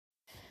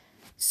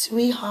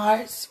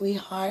Sweetheart,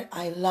 sweetheart,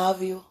 I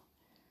love you.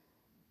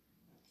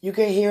 You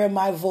can hear in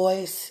my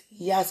voice.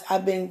 Yes,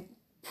 I've been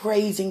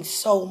praising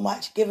so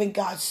much, giving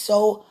God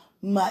so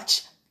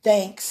much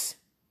thanks.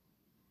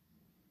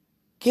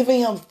 Giving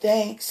him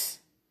thanks.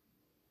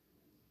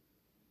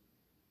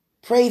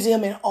 Praising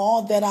him in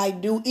all that I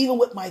do, even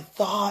with my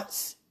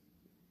thoughts.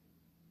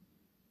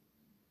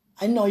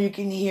 I know you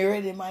can hear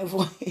it in my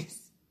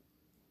voice.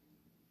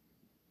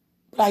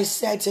 But I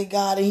said to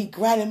God, and he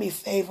granted me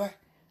favor.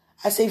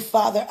 I say,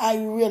 Father, I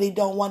really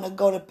don't want to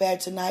go to bed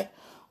tonight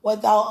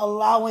without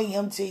allowing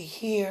him to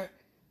hear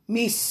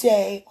me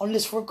say on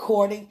this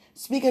recording,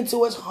 speaking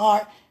to his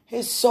heart,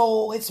 his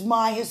soul, his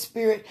mind, his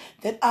spirit,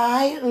 that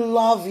I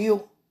love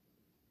you.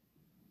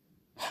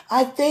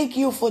 I thank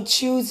you for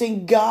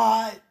choosing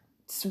God's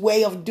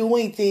way of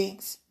doing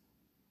things.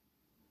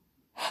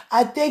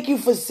 I thank you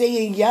for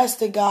saying yes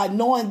to God,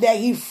 knowing that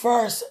he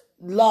first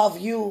loved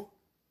you.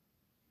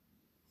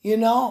 You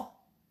know?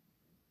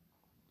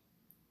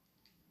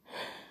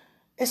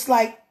 It's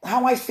like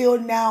how I feel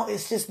now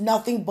is just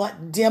nothing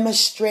but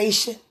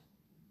demonstration.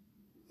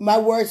 My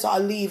words are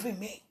leaving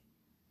me.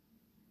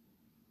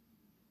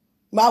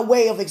 My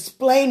way of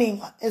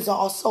explaining is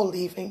also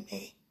leaving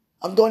me.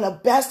 I'm doing the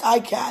best I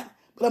can,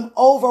 but I'm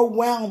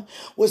overwhelmed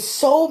with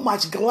so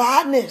much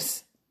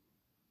gladness.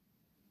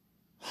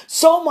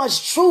 So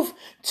much truth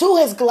to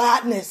his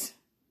gladness.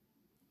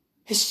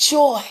 His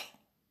joy.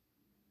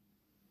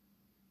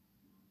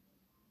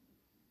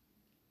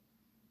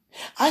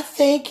 I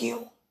thank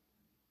you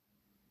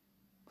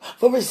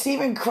for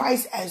receiving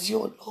Christ as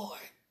your Lord.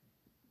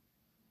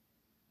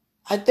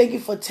 I thank you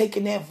for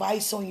taking the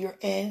advice on your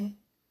end.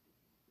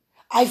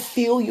 I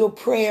feel your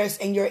prayers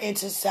and your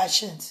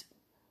intercessions.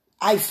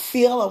 I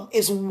feel them.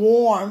 It's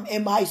warm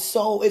in my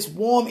soul. It's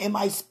warm in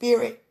my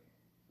spirit.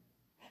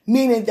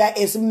 Meaning that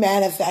it's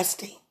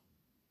manifesting.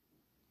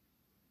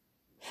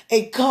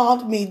 It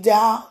calmed me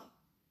down.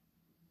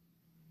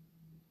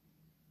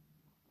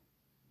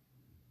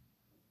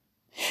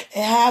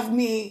 And have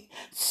me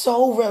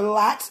so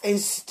relaxed and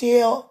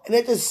still, and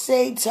at the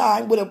same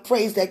time with a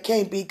praise that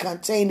can't be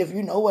contained, if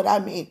you know what I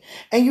mean.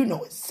 And you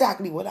know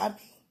exactly what I mean.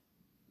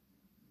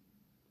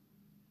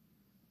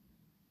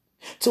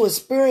 To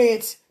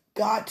experience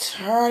God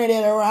turning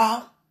it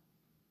around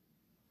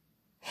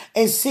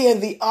and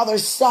seeing the other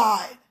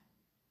side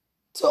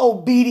to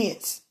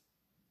obedience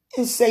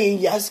and saying,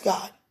 yes,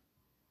 God.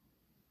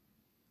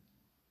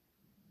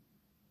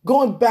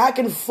 Going back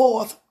and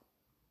forth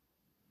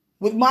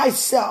with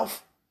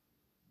myself,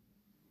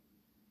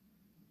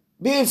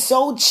 being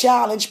so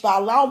challenged by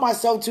allowing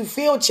myself to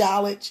feel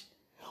challenged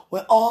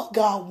when all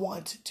God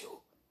wants to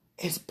do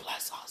is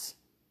bless us.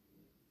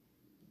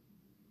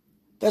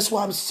 That's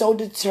why I'm so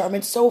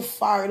determined, so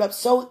fired up,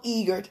 so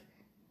eager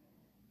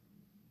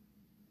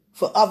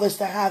for others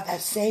to have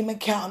that same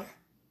encounter.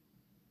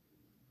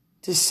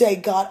 To say,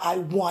 God, I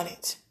want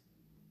it.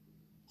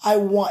 I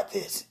want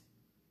this.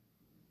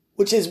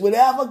 Which is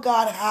whatever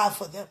God has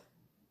for them.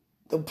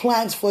 The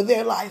plans for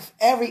their life,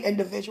 every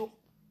individual.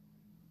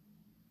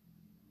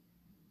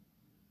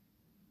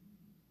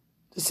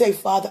 To say,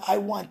 Father, I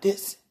want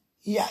this.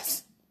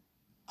 Yes.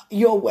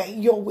 Your way,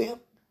 your will.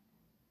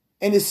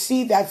 And to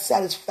see that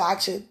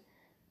satisfaction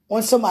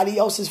on somebody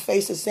else's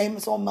face, the same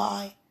as on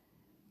mine.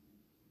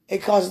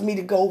 It causes me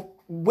to go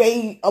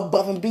way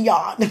above and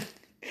beyond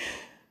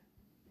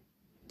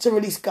to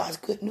release God's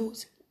good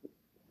news.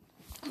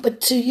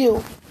 But to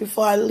you,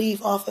 before I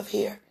leave off of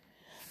here,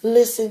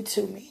 listen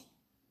to me.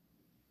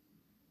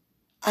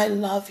 I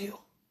love you.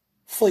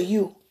 For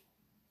you.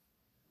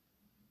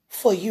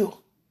 For you.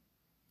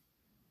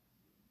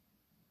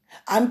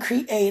 I'm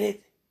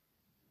created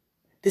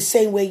the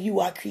same way you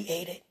are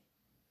created.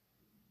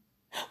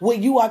 What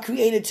you are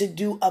created to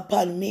do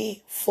upon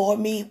me, for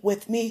me,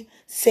 with me,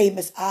 same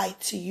as I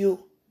to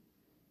you.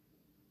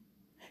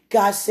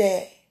 God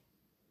said,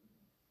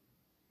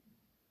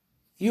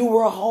 you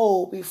were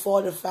whole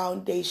before the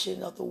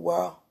foundation of the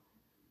world.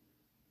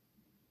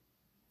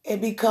 And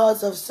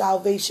because of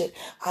salvation,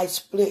 I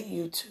split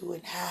you two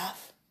in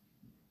half.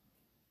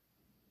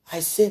 I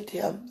sent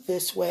him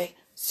this way,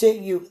 sent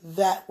you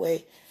that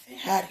way, and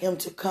had him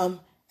to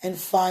come and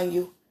find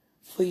you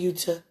for you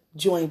to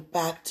join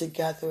back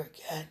together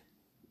again.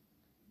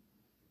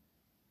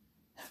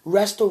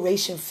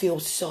 Restoration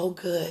feels so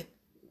good.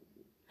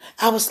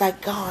 I was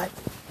like, God,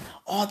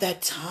 all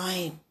that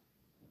time.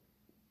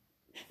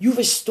 You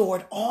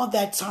restored all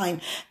that time.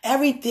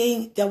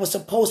 Everything that was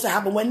supposed to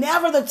happen,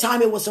 whenever the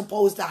time it was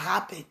supposed to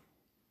happen,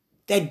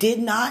 that did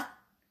not,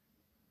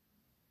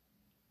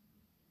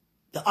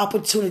 the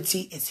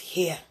opportunity is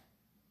here.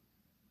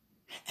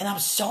 And I'm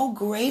so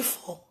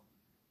grateful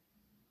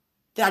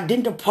that I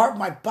didn't depart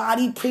my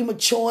body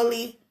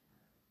prematurely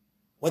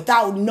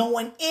without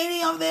knowing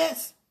any of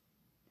this.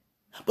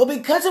 But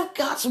because of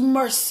God's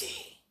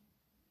mercy,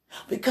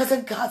 because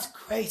of God's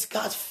grace,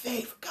 God's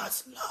favor,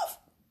 God's love,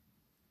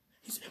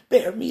 he's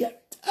spared me every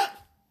time.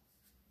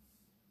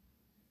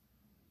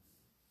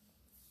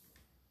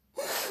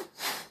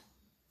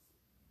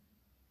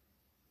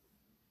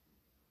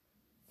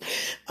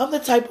 I'm the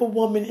type of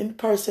woman in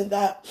person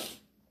that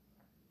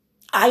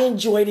I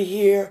enjoy to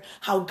hear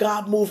how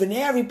God moves in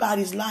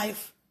everybody's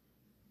life,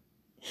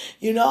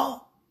 you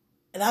know?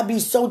 And I'd be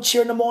so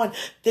cheering them on.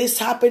 This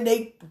happened,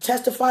 they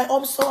testify, oh,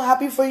 I'm so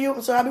happy for you.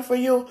 I'm so happy for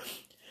you.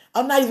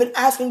 I'm not even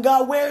asking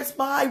God, where's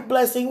my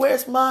blessing?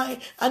 Where's mine?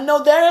 I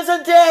know there is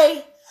a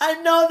day.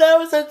 I know there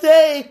was a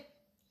day.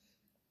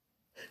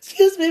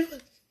 Excuse me.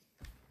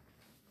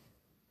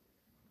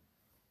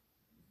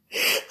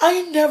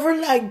 I never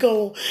let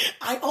go.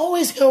 I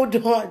always held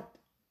on.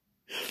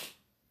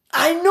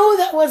 I knew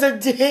that was a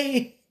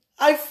day.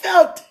 I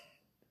felt.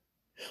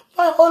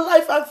 My whole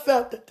life I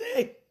felt the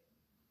day.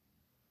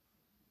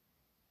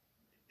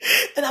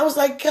 And I was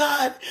like,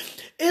 God,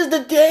 is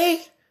the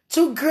day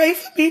too great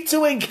for me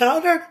to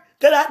encounter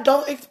that I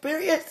don't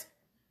experience?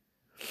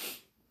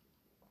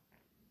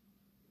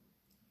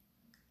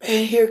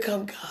 And here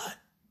come God.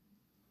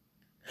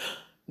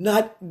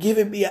 Not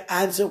giving me an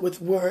answer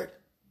with word,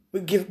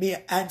 but giving me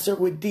an answer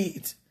with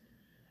deeds.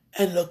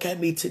 And look at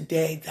me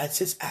today. That's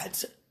his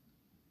answer.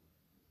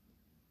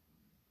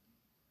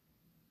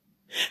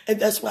 And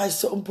that's why it's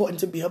so important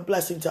to be a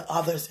blessing to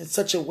others in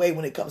such a way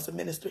when it comes to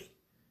ministry.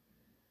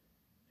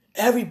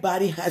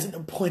 Everybody has an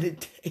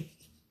appointed day.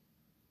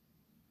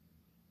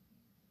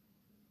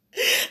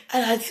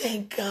 And I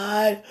thank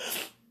God,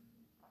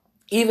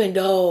 even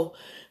though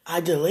I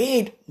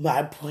delayed my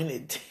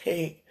appointed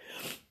day,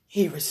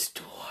 he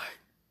restored.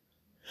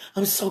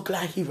 I'm so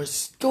glad he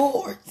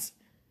restores.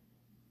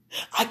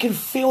 I can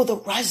feel the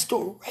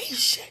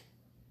restoration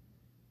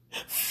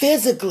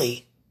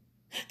physically.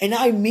 And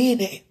I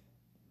mean it.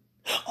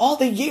 All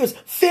the years,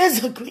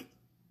 physically,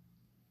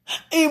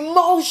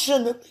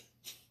 emotionally,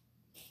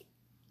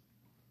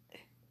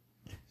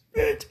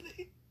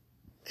 spiritually,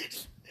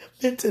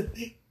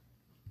 mentally.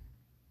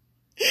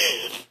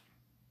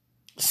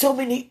 So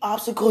many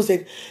obstacles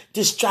and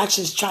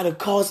distractions try to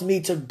cause me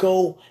to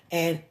go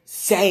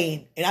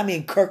insane. And I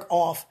mean Kirk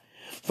off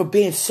for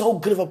being so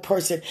good of a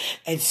person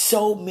and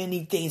so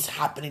many things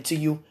happening to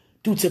you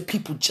due to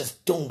people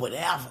just doing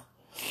whatever.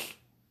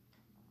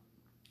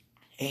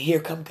 And here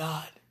come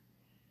God.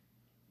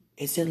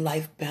 Isn't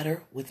life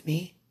better with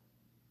me?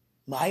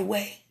 My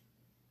way?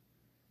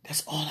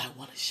 That's all I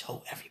want to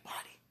show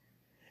everybody,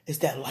 is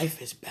that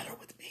life is better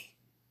with me.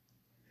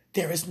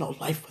 There is no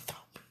life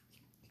without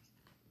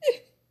me.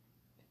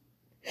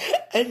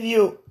 And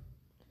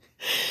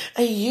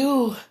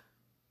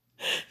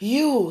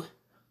you.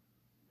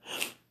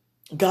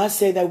 God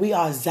said that we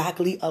are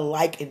exactly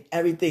alike in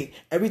everything.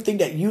 Everything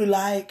that you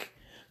like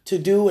to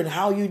do and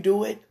how you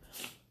do it.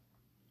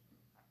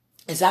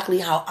 Exactly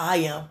how I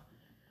am.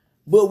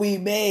 But we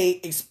may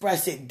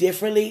express it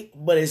differently,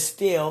 but it's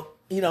still,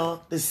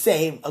 the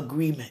same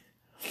agreement.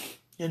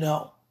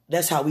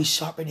 That's how we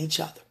sharpen each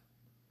other.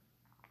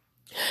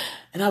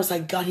 And I was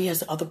like, God, he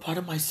has the other part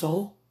of my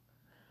soul.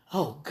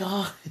 Oh,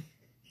 God.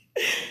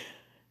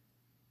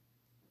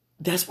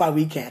 That's why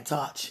we can't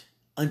touch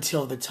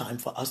until the time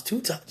for us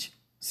to touch.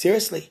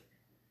 Seriously.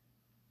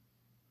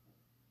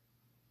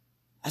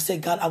 I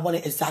said, God, I want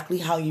it exactly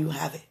how you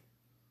have it.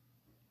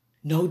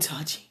 No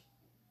touching.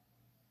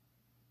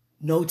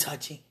 No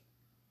touching.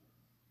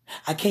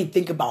 I can't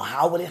think about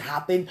how would it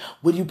happen.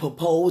 Would you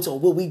propose or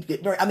will we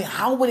get married? I mean,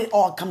 how would it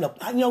all come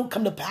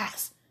to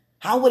pass?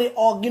 How would it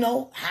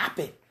all,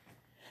 happen?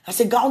 I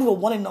said, God, I don't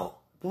even want to know.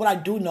 But what I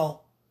do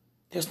know,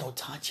 there's no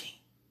touching.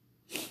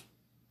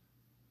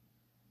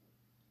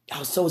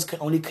 Our souls can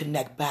only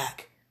connect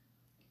back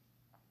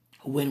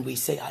when we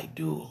say I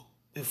do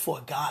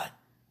before God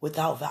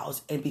without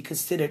vows and be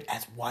considered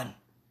as one.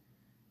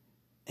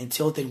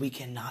 Until then, we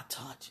cannot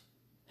touch.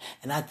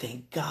 And I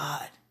thank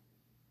God,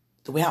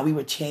 the way how we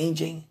were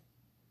changing,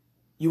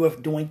 you were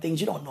doing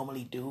things you don't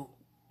normally do.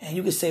 And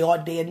you could say all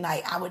day and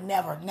night, I would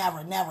never,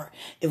 never, never.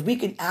 If we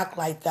can act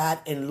like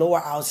that and lower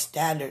our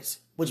standards,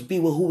 which be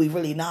with who we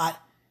really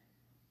not,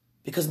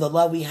 because of the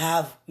love we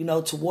have,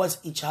 towards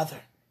each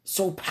other.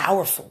 So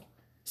powerful,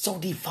 so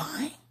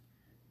divine,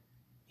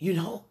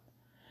 And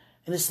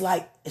it's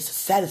like,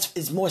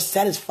 it's more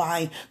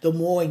satisfying the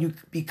more you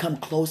become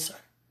closer.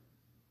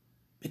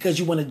 Because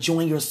you want to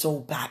join your soul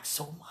back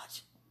so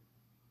much.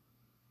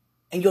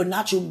 And your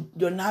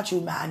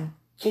natural man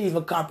can't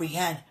even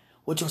comprehend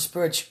what your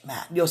spirit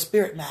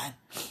man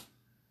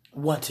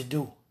want to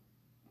do.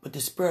 But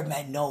the spirit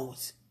man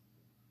knows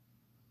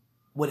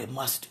what it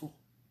must do.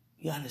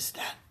 You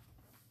understand?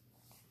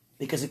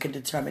 Because it can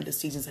determine the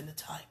seasons and the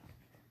time.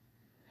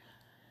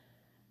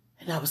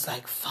 And I was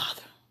like,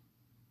 Father,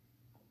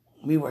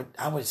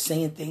 I was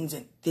saying things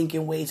and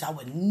thinking ways I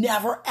would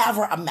never,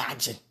 ever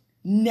imagine.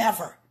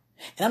 Never.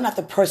 And I'm not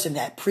the person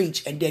that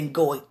preach and then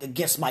go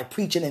against my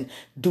preaching and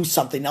do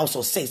something else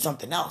or say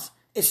something else.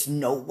 It's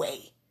no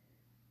way.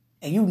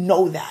 And you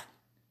know that.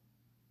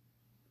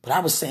 But I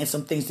was saying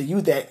some things to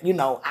you that,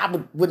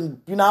 I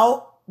wouldn't,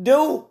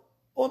 do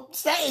or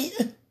say.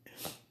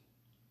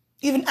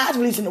 Even as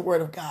releasing the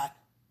word of God.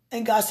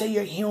 And God said,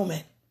 you're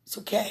human. It's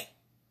okay.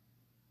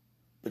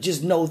 But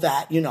just know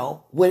that,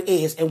 what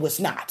is and what's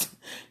not,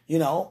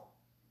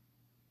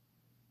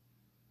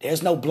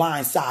 There's no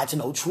blind side to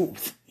no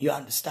truth. You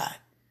understand?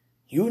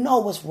 You know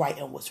what's right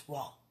and what's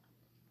wrong.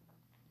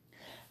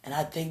 And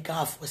I thank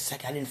God for a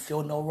second. I didn't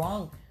feel no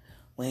wrong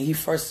when he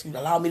first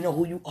allowed me to know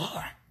who you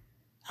are.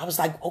 I was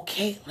like,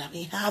 okay, let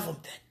me have him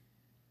then.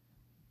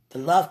 The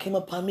love came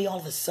upon me all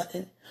of a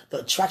sudden. The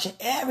attraction,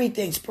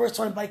 everything,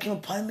 spiritual, everybody came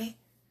upon me.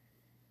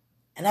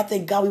 And I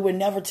thank God we were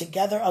never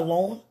together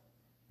alone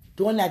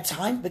during that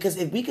time. Because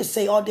if we could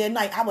say all day and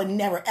night, I would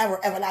never, ever,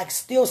 ever, like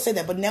still say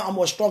that. But now I'm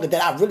more stronger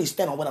that I really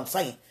stand on what I'm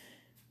saying.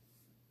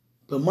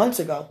 But months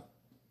ago,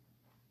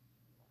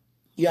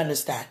 you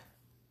understand?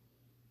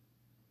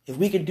 If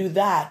we could do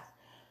that,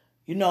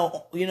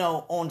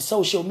 on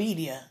social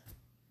media,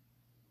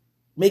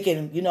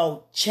 making,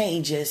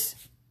 changes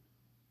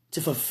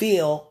to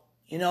fulfill,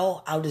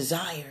 our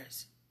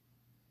desires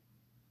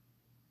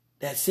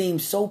that seem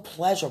so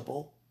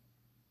pleasurable.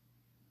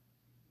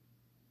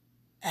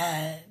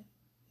 And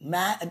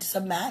just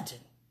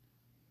imagine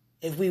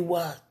if we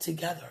were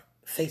together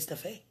face to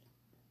face.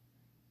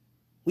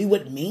 We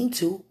wouldn't mean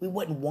to. We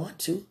wouldn't want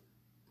to.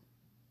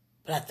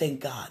 But I thank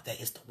God that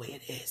it's the way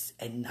it is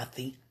and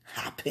nothing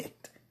happened.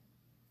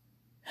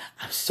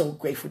 I'm so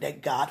grateful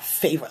that God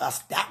favored us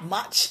that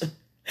much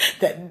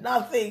that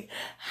nothing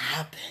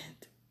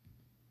happened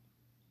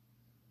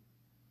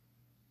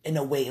in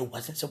a way it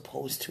wasn't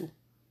supposed to.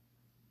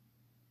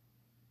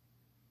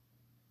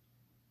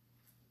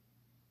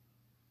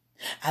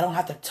 I don't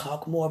have to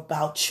talk more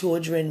about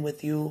children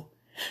with you,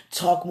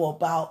 talk more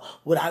about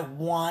what I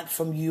want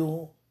from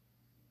you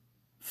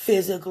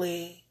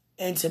physically,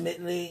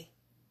 intimately.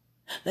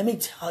 Let me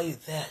tell you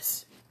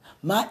this.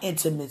 My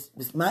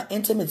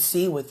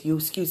intimacy with you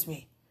is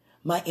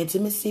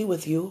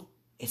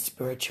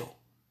spiritual.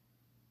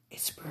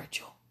 It's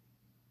spiritual.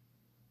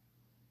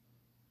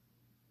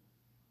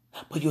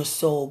 But your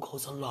soul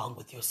goes along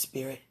with your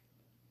spirit,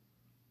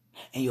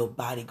 and your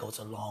body goes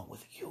along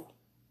with you.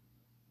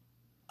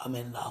 I'm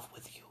in love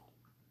with you.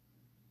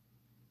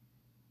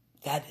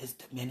 That is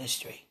the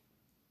ministry.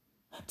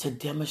 To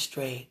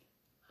demonstrate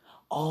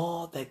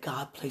all that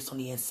God placed on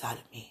the inside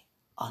of me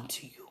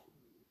unto you.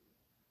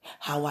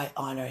 How I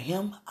honor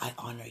him, I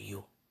honor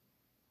you.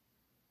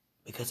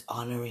 Because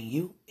honoring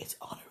you is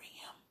honoring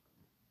him.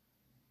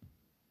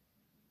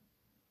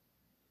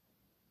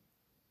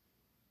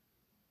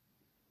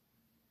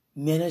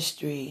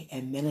 Ministry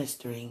and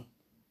ministering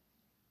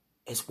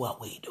is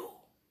what we do.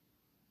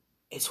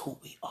 It's who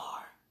we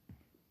are.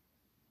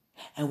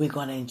 And we're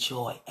going to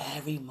enjoy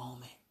every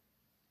moment.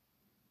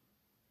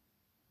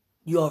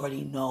 You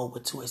already know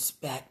what to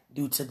expect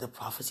due to the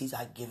prophecies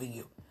I've given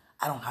you.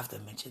 I don't have to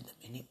mention them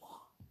anymore.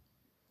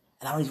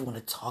 And I don't even want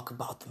to talk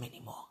about them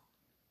anymore.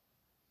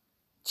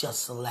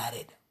 Just let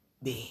it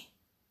be.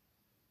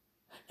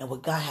 And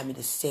what God had me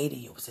to say to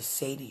you was to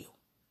say to you.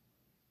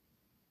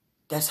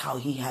 That's how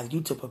he had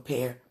you to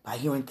prepare by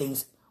hearing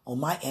things on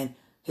my end,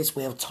 his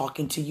way of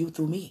talking to you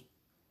through me.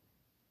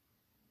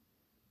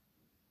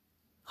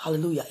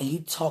 Hallelujah. And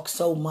he talks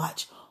so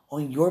much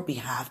on your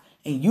behalf,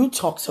 and you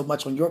talk so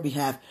much on your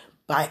behalf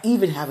by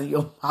even having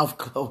your mouth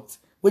closed,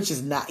 which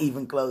is not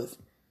even closed,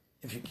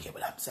 if you get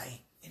what I'm saying.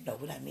 You know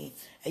what I mean.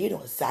 And you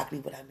know exactly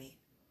what I mean.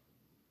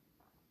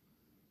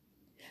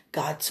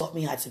 God taught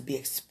me how to be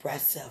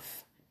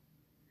expressive.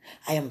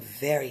 I am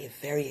very,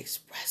 very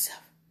expressive.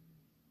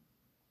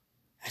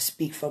 I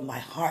speak from my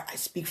heart. I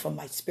speak from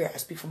my spirit. I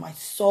speak from my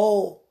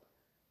soul.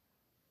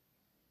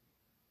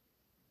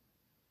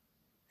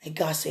 And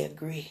God say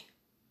agree.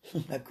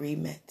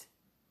 Agreement.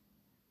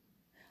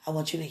 I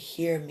want you to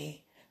hear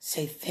me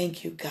say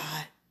thank you,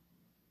 God,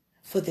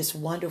 for this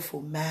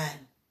wonderful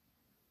man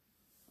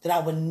that I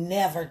would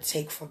never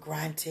take for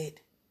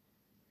granted.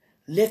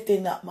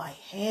 Lifting up my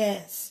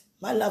hands.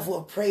 My level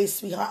of praise,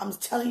 sweetheart, I'm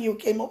telling you, it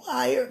came up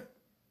higher.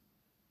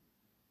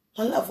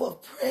 My level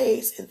of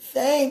praise and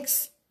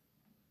thanks.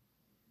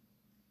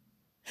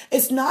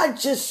 It's not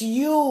just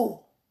you,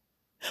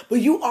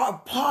 but you are a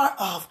part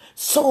of,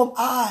 so am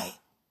I,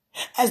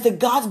 as the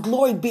God's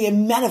glory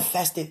being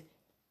manifested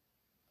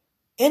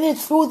in and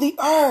through the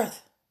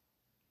earth.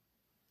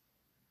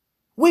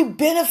 We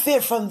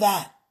benefit from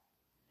that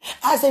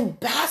as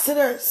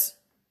ambassadors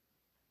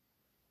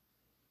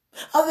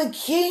of the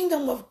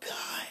kingdom of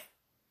God.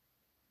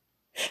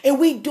 And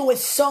we do it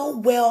so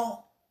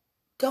well,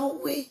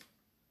 don't we?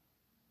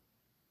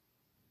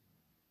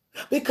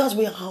 Because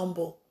we're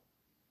humble,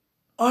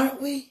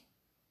 aren't we?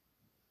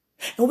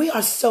 And we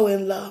are so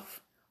in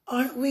love,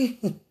 aren't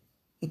we?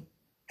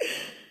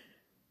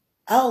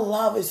 Our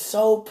love is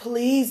so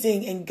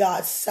pleasing in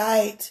God's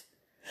sight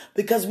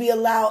because we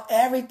allow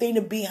everything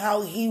to be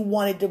how he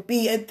wanted to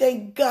be. And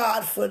thank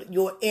God for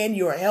your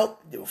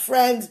help, your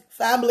friends,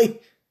 family.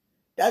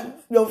 That's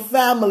your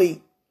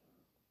family.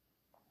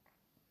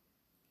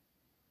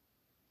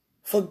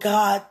 For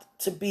God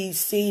to be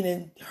seen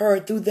and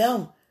heard through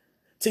them.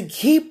 To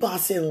keep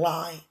us in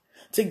line.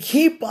 To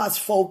keep us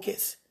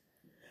focused.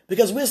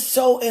 Because we're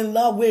so in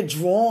love, we're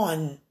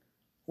drawn.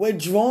 We're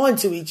drawn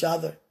to each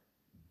other.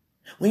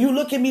 When you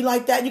look at me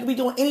like that, you can be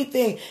doing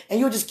anything and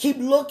you'll just keep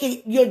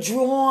looking. You're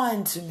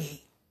drawn to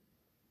me.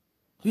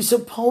 You're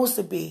supposed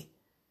to be.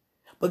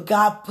 But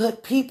God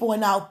put people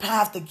in our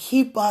path to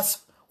keep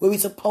us where we're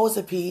supposed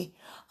to be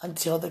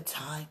until the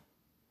time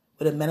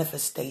where the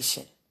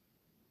manifestation,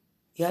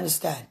 you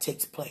understand,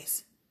 takes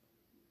place.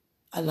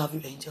 I love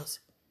you, angels.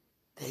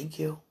 Thank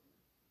you.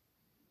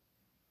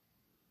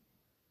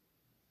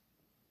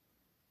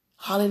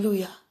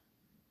 Hallelujah.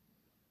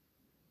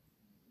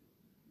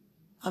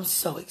 I'm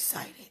so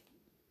excited.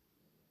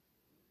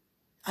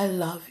 I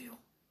love you.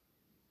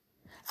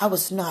 I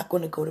was not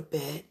going to go to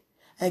bed.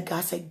 And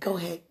God said, go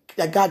ahead.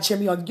 God cheered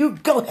me on. You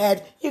go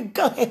ahead. You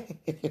go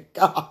ahead.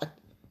 God,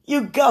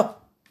 you go.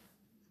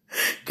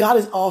 God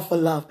is all for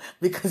love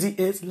because he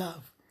is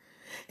love.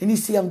 And you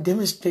see, I'm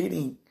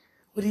demonstrating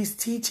what he's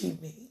teaching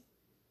me.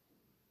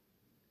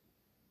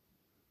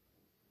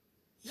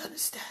 You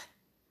understand?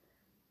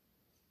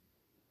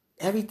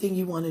 Everything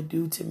you want to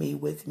do to me,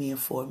 with me, and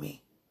for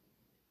me,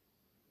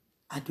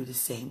 I do the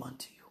same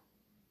unto you.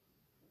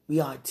 We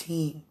are a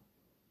team.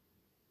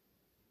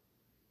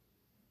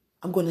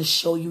 I'm going to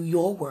show you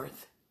your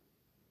worth.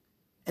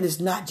 And it's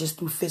not just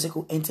through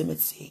physical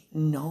intimacy.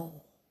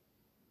 No.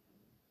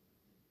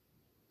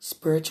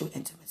 Spiritual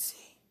intimacy.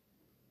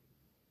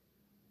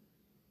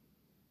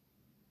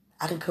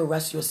 I can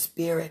caress your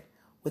spirit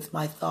with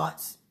my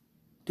thoughts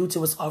due to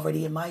what's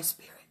already in my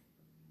spirit.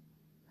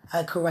 I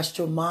can caress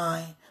your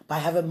mind by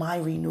having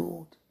mine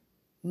renewed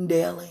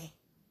daily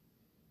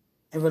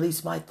and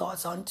release my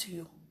thoughts unto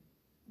you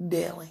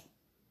daily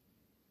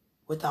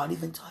without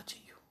even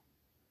touching you,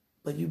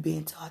 but you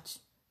being touched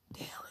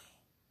daily.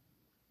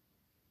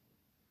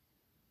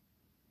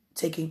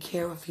 Taking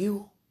care of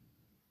you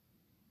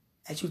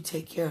as you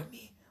take care of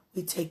me.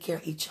 We take care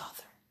of each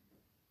other.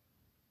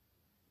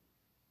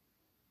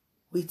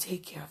 We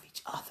take care of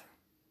each other.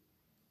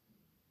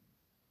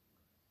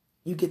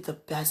 You get the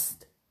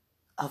best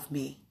of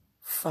me,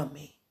 from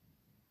me,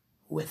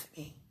 with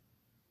me.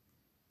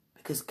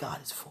 Because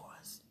God is for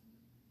us.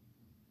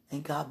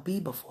 And God be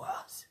before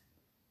us.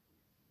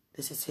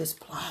 This is his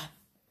plan.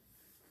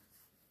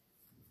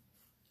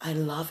 I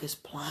love his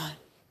plan.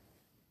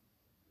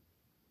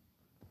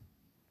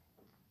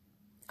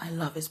 I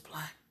love his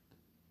plan.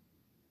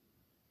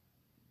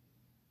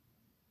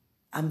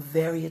 I'm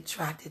very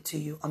attracted to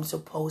you. I'm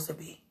supposed to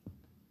be.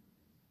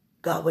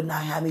 God would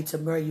not have me to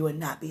marry you and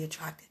not be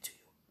attracted to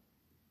you.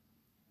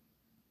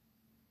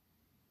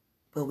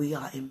 But we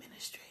are in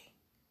ministry.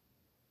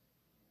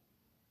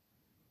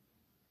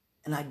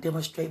 And I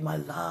demonstrate my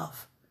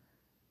love,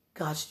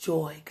 God's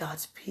joy,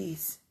 God's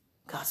peace,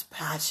 God's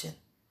passion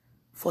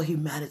for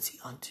humanity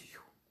unto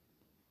you,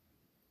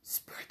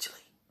 spiritually.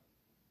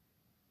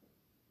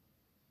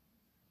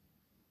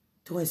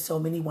 Doing so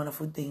many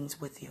wonderful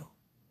things with you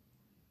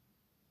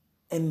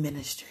in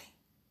ministry.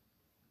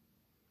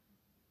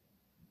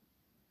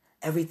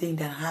 Everything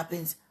that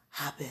happens,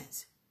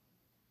 happens.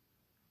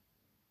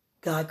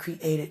 God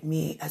created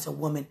me as a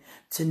woman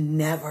to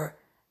never,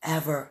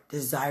 ever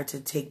desire to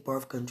take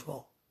birth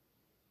control.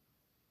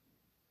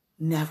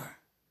 Never.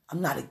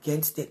 I'm not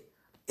against it.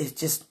 It's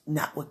just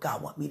not what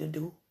God wants me to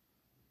do.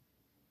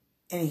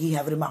 And he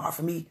have it in my heart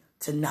for me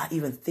to not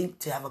even think,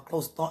 to have a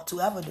close thought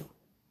to ever do.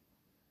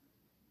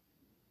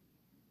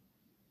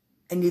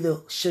 And neither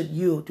should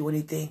you do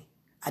anything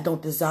I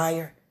don't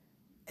desire,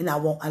 and I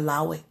won't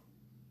allow it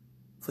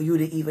for you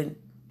to even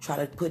try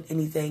to put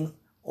anything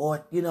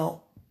or,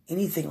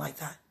 anything like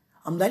that.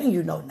 I'm letting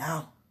you know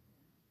now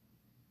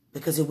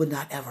because it would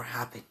not ever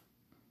happen.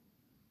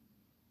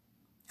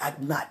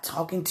 I'm not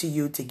talking to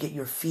you to get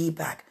your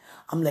feedback.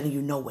 I'm letting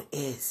you know what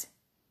is.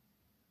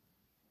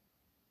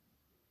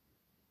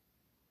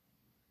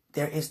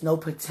 There is no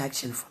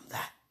protection from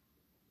that.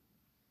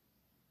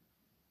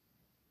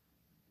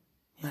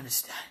 You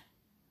understand?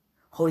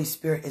 Holy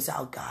Spirit is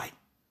our guide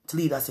to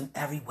lead us in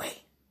every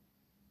way,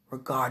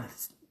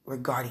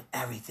 regarding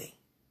everything,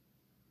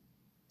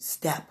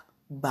 step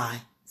by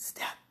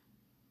step.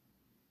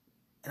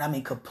 And I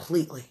mean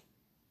completely.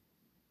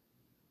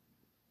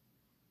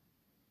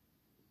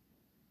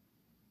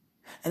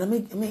 And let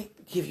me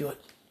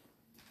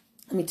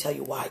tell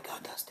you why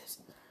God does this.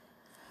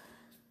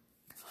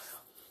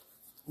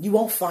 You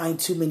won't find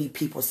too many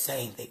people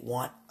saying they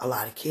want a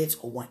lot of kids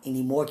or want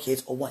any more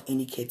kids or want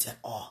any kids at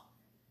all.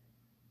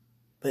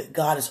 But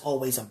God is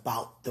always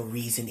about the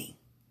reasoning.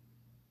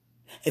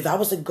 If I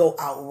was to go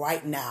out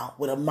right now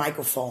with a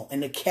microphone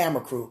and a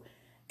camera crew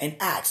and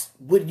ask,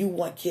 would you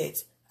want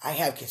kids? I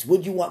have kids.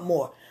 Would you want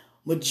more?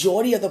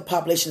 Majority of the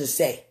population would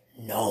say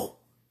no.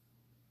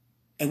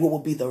 And what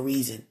would be the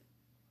reason?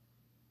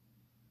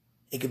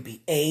 It could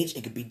be age.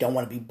 It could be don't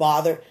want to be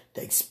bothered.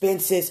 The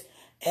expenses.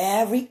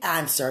 Every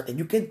answer that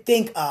you can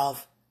think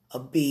of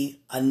will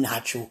be a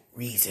natural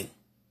reason.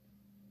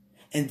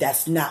 And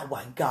that's not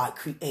why God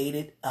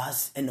created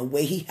us in the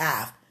way he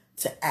have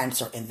to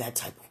answer in that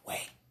type of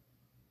way.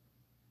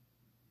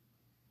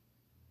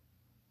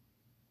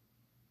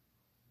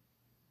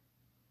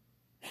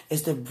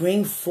 Is to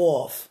bring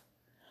forth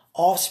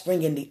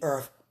offspring in the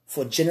earth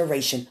for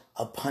generation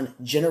upon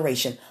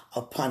generation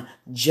upon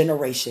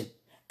generation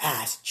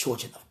as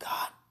children of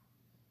God.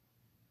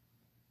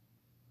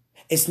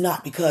 It's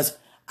not because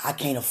I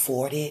can't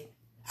afford it.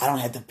 I don't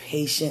have the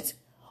patience.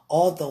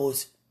 All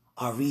those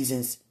are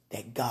reasons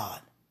that God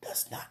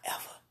does not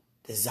ever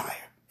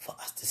desire for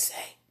us to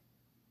say.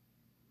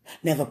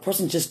 Now, if a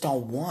person just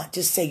don't want,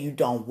 just say you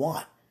don't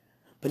want.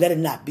 But let it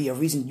not be a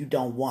reason you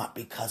don't want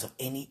because of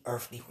any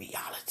earthly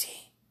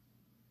reality.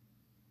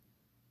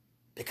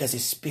 Because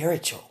it's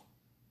spiritual.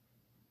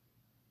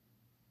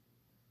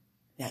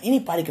 Now,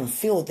 anybody can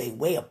feel their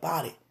way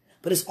about it.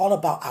 But it's all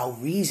about our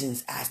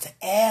reasons as to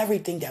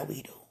everything that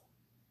we do.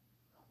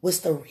 What's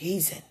the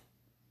reason?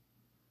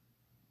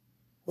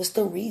 What's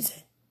the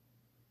reason?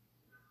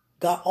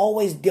 God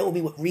always dealt with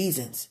me with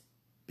reasons.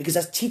 Because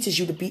that teaches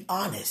you to be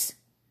honest.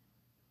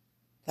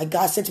 Like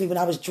God said to me when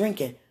I was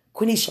drinking,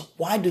 Quenisha,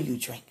 why do you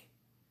drink?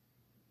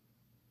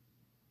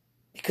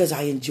 Because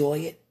I enjoy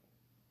it.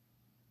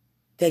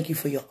 Thank you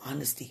for your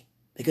honesty.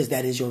 Because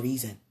that is your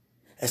reason.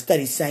 A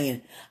study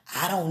saying,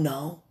 I don't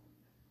know.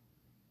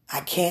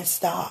 I can't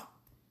stop.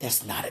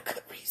 That's not a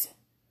good reason.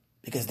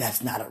 Because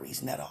that's not a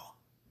reason at all.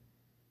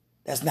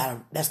 That's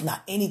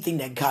not anything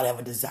that God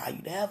ever desired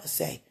you to ever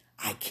say,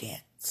 I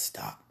can't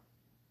stop.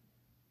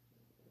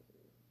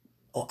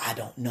 Or I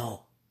don't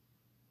know.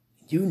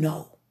 You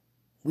know.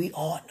 We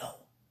all know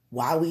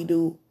why we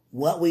do,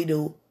 what we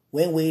do,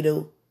 when we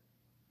do.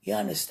 You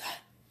understand?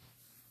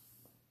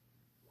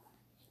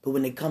 But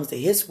when it comes to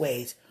his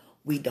ways,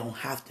 we don't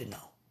have to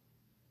know.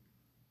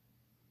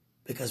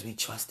 Because we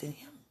trust in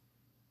him.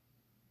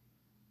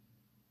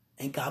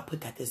 And God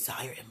put that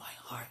desire in my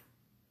heart.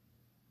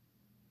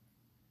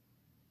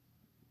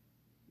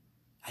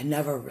 I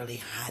never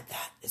really had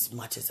that as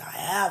much as I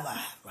ever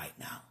have right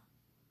now.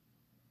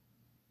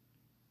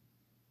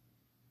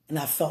 And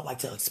I felt like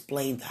to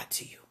explain that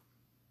to you.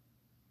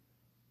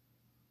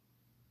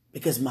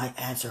 Because my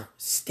answer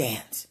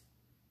stands.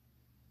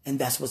 And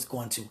that's what's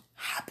going to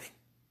happen.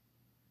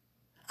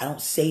 I don't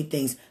say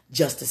things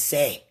just to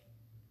say.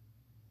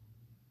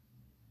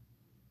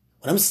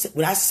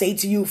 When I say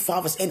to you,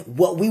 fathers, and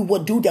what we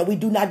will do that we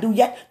do not do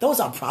yet,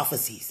 those are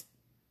prophecies.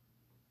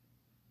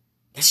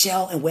 That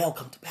shall and will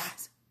come to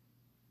pass.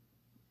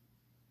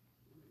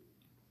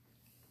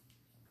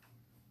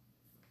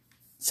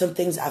 Some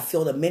things I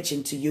feel to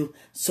mention to you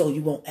so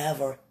you won't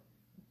ever,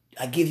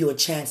 I give you a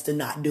chance to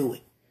not do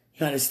it.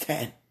 You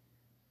understand?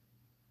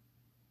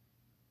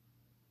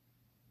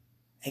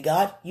 And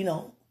God,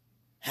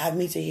 have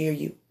me to hear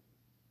you.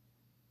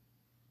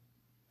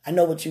 I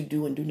know what you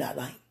do and do not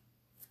like.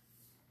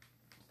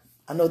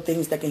 I know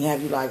things that can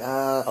have you like,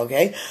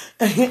 okay.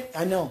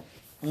 I know.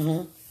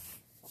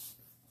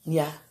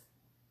 Yeah.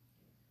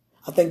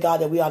 I thank God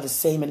that we are the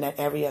same in that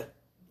area,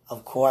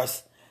 of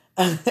course.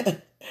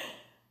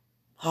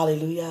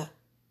 Hallelujah.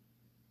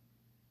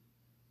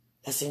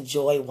 Let's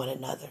enjoy one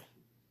another.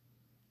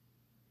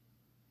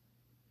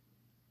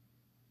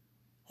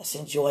 Let's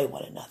enjoy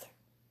one another.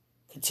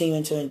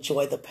 Continuing to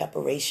enjoy the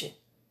preparation.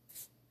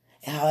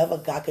 And however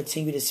God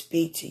continue to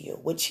speak to you,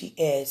 which he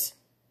is,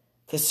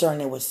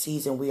 concerning what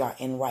season we are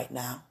in right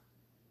now.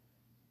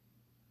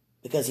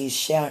 Because he's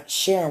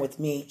sharing with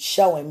me,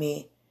 showing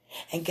me.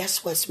 And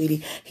guess what,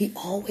 sweetie? He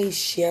always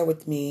share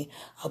with me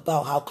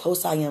about how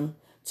close I am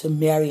to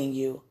marrying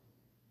you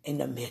in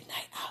the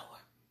midnight hour.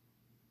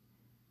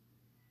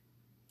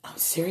 I'm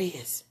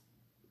serious.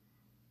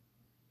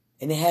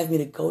 And it had me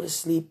to go to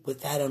sleep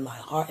with that in my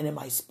heart and in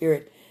my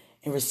spirit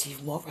and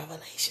receive more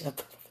revelation of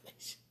the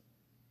revelation.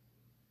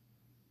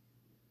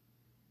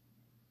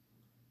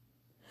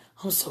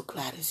 I'm so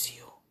glad it's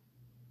you.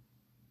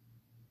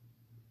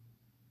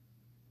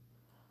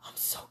 I'm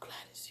so glad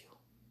it's you.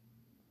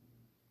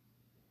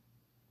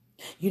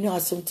 You know how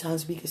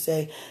sometimes we can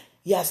say,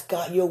 yes,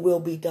 God, your will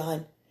be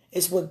done.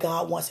 It's what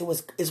God wants.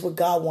 It's what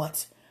God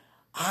wants.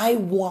 I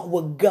want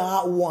what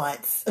God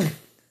wants.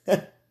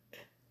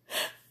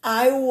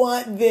 I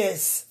want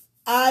this.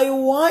 I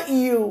want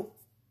you.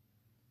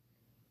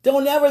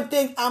 Don't ever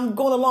think I'm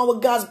going along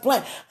with God's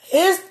plan.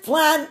 His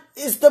plan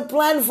is the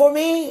plan for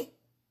me.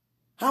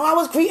 How I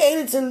was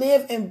created to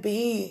live and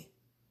be.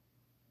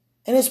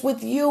 And it's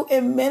with you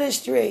in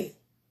ministry.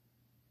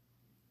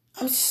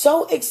 I'm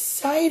so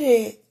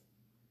excited.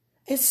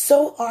 And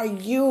so are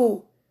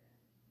you.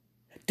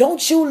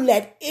 Don't you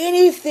let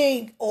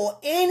anything or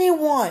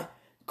anyone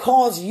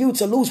cause you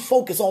to lose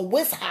focus on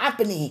what's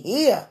happening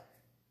here.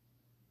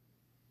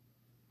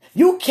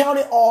 You count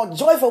it all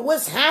joy for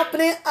what's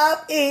happening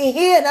up in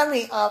here. I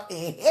mean, up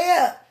in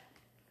here.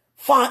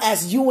 Far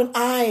as you and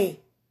I,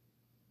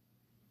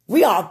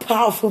 we are a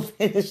powerful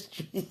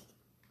ministry.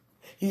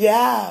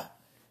 Yeah.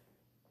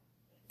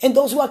 And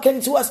those who are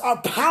connected to us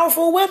are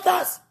powerful with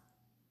us.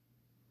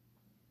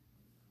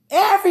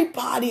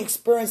 Everybody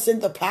experiencing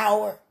the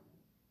power.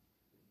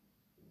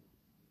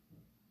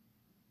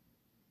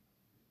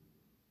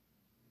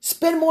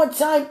 Spend more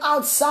time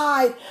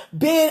outside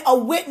being a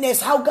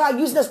witness how God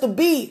used us to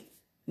be,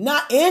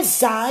 not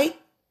inside.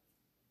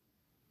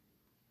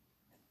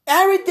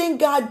 Everything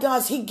God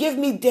does, he give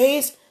me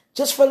days.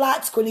 Just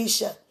relax,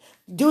 Quenisha.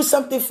 Do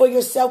something for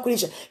yourself,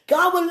 Quenisha.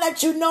 God will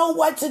let you know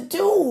what to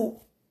do.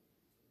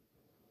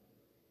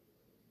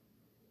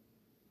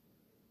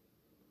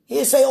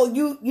 He'll say, oh,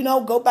 you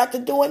know, go back to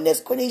doing this,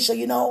 Quenisha,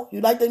 you know.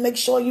 You like to make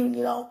sure you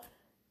know,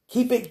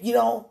 keep it, you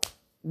know,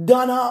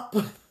 done up.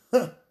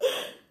 And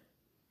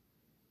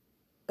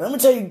I'm going to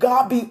tell you,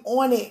 God be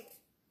on it.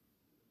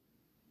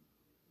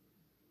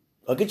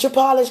 Go get your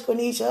polish,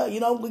 Quenisha. You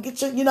know, go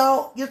get your, you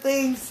know, your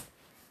things.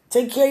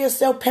 Take care of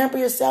yourself. Pamper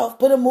yourself.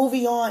 Put a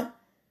movie on.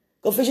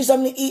 Go fix you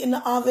something to eat in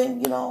the oven,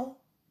 you know.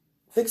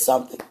 Fix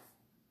something.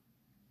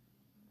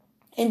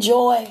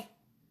 Enjoy.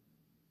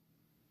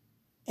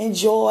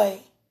 Enjoy.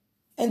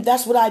 And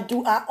that's what I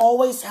do. I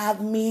always have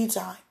me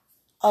time.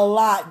 A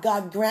lot.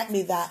 God grant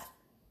me that.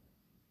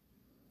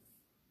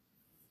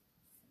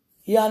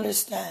 You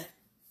understand?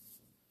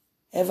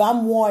 If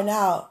I'm worn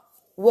out,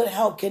 what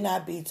help can I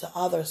be to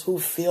others who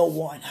feel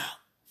worn out?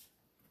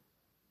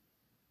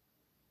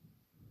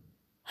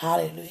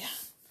 Hallelujah.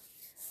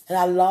 And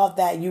I love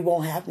that you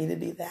won't have me to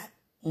be that.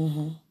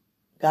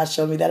 God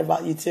showed me that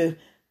about you too.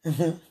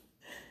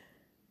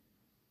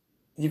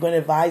 You're going to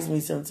advise me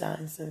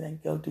sometimes. So then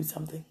go do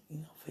something, you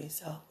know, for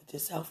yourself. With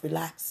yourself,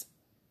 relax.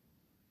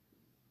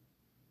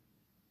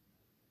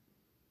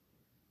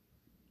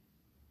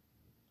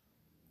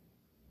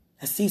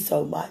 I see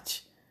so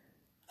much.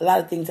 A lot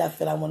of things I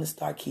feel I want to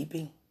start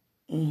keeping.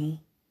 And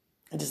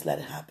just let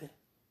it happen.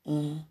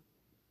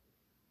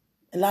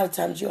 A lot of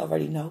times you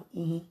already know.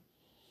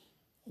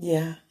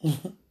 Yeah.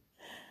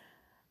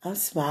 I'm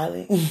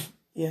smiling.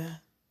 Yeah.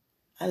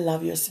 I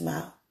love your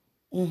smile.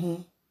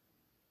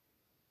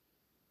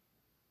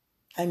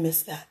 I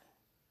miss that.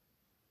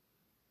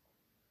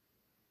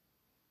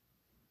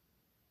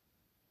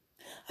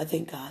 I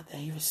thank God that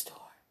He restored.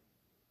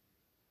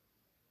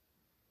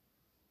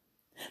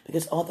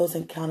 Because all those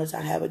encounters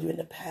I had with you in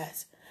the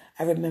past,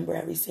 I remember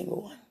every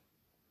single one.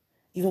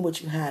 Even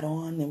what you had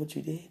on and what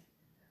you did.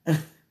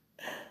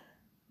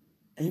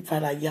 And you're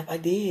probably like, yep, I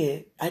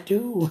did. I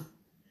do.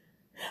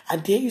 I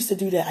did used to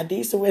do that. I did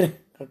used to wear that.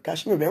 Oh,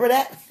 gosh, you remember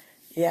that?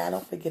 Yeah, I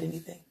don't forget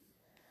anything.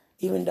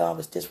 Even though I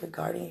was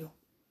disregarding you,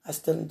 I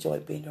still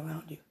enjoyed being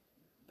around you.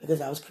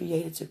 Because I was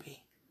created to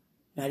be.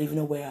 Not even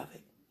aware of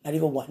it. Not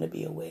even wanting to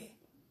be aware.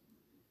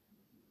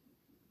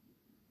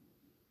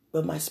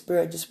 But my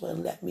spirit just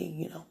wouldn't let me,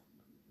 you know,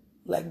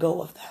 let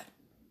go of that.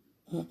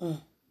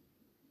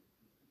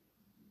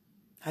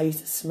 I used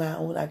to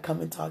smile when I come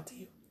and talk to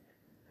you.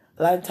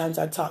 A lot of times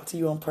I talk to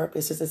you on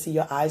purpose just to see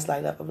your eyes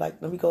light up. I'm like,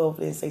 let me go over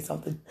there and say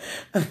something.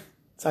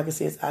 So I can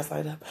see his eyes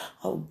light up.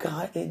 Oh,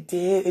 God, it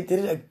did. It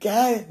did it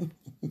again.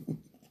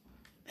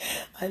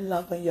 I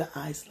love when your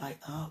eyes light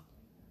up.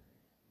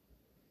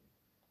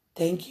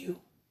 Thank you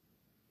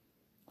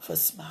for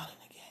smiling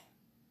again.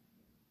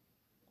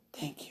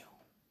 Thank you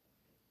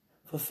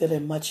for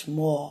feeling much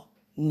more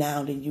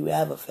now than you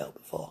ever felt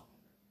before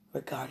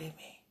regarding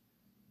me.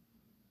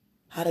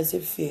 How does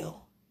it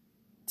feel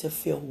to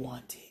feel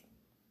wanted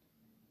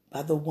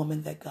by the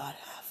woman that God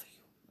has for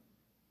you?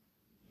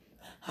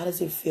 How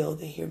does it feel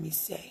to hear me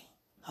say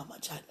how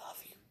much I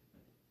love you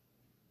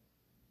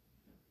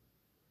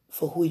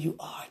for who you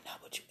are and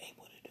not what you're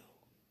able to do?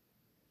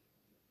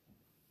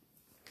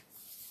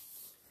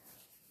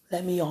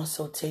 Let me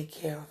also take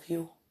care of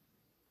you.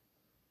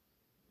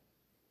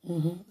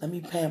 Let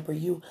me pamper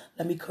you.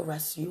 Let me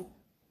caress you.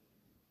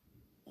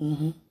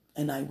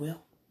 And I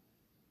will.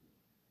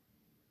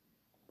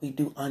 We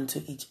do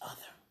unto each other.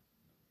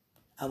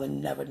 I will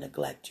never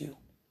neglect you.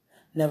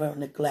 Never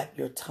neglect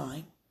your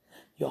time,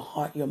 your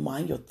heart, your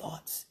mind, your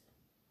thoughts,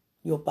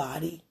 your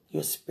body,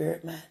 your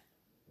spirit, man.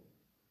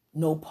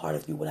 No part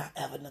of you will I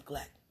ever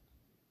neglect.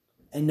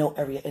 And no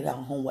area in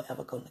our home will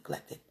ever go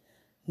neglected.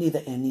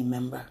 Neither any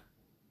member.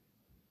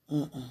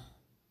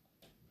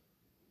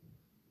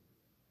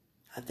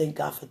 I thank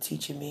God for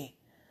teaching me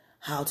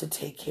how to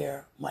take care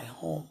of my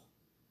home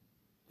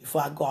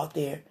before I go out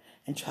there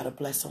and try to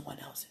bless someone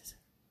else's.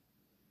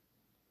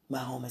 My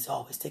home is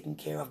always taken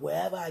care of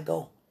wherever I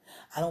go.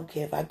 I don't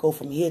care if I go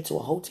from here to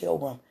a hotel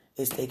room.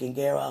 It's taken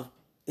care of.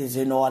 It's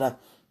in order.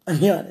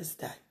 You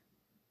understand?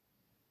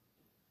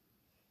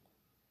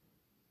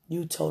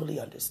 You totally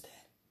understand.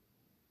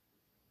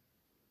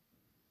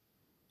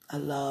 I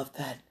love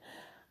that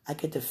I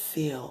get to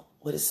feel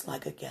what it's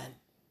like again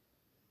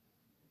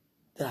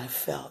that I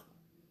felt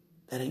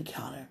that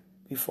encounter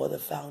before the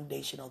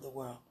foundation of the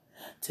world.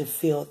 To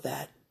feel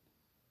that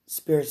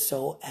spirit,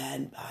 soul,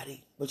 and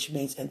body, which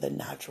means in the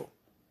natural.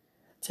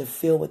 To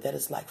feel what that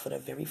is like for the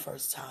very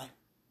first time.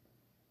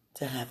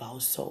 To have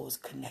our souls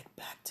connect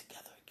back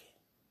together again.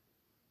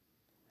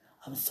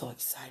 I'm so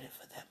excited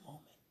for that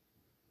moment.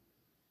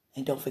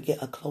 And don't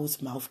forget, a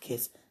closed mouth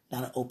kiss,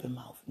 not an open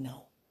mouth.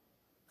 No,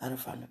 not in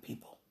front of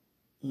people.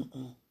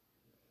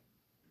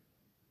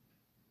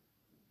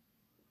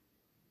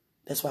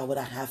 That's why what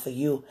I have for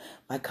you,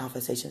 my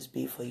conversations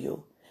be for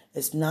you.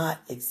 It's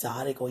not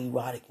exotic or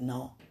erotic,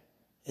 no.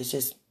 It's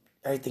just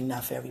everything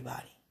not for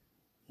everybody.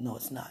 No,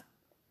 it's not.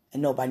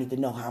 And nobody need to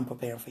know how I'm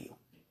preparing for you.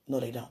 No,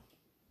 they don't.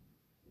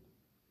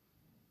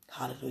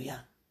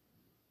 Hallelujah.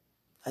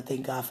 I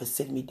thank God for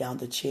sitting me down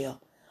to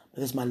chill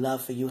because my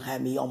love for you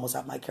had me almost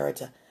out my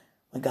character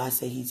when God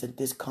said he's in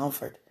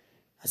discomfort.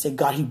 I said,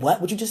 God, he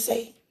what? What'd you just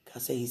say?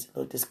 God said he's a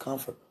little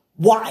discomfort.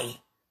 Why?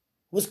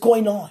 What's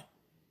going on?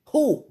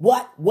 Who?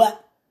 What?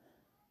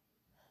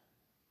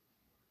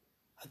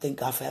 I thank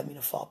God for having me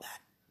to fall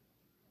back.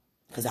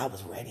 Because I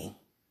was ready.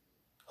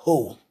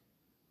 Who?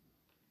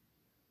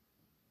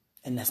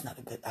 And that's not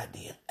a good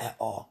idea at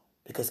all.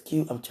 Because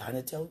I'm trying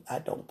to tell you, I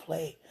don't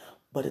play.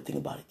 But the thing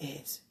about it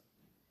is,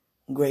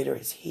 greater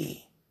is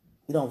he.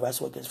 We don't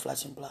wrestle against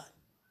flesh and blood.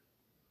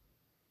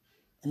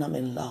 And I'm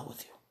in love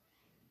with you.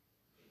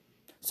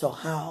 So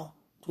how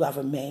do I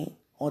remain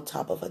on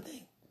top of a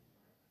thing?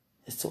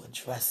 Is to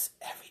address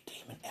every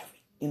demon,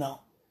 every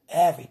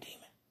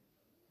demon.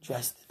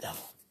 Address the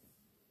devil.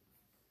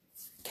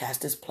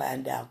 Cast his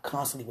plan down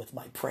constantly with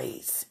my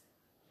praise.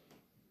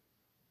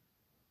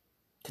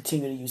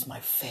 Continue to use my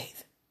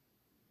faith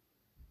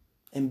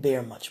and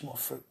bear much more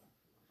fruit.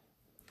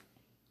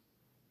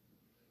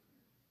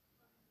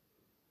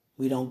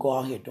 We don't go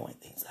out here doing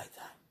things like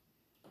that.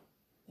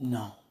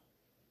 No.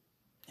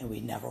 And we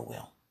never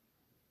will.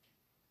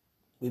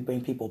 We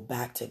bring people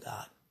back to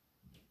God,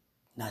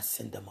 not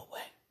send them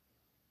away.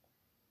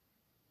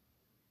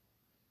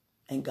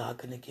 And God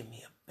gonna give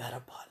me a better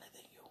partner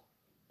than you.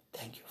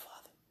 Thank you,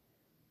 Father.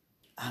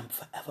 I'm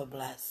forever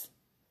blessed.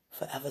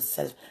 Forever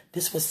satisfied.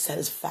 This is what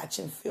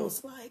satisfaction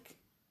feels like.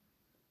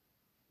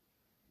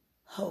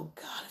 Oh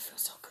God, it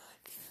feels so good.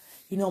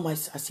 You know, I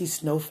see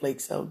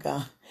snowflakes, oh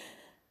God.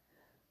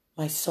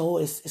 My soul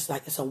it's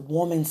like it's a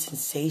warming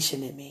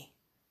sensation in me.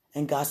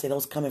 And God said,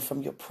 those coming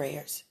from your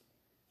prayers.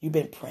 You've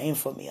been praying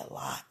for me a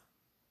lot.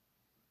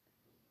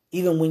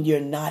 Even when you're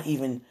not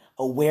even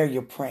aware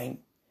you're praying.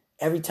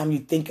 Every time you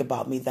think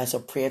about me, that's a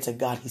prayer to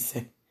God, he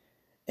said.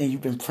 And you've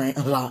been praying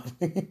a lot.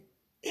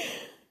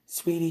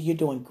 Sweetie, you're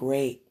doing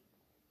great.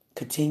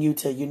 Continue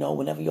to,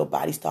 whenever your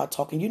body starts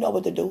talking, you know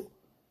what to do.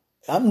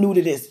 I'm new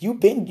to this.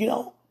 You've been, you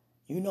know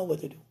what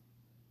to do.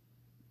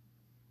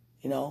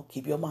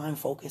 Keep your mind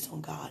focused on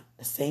God.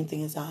 The same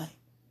thing as I.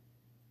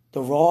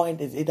 The raw,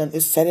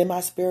 it's set in my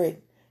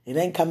spirit. It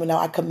ain't coming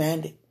out. I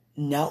command it.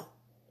 No,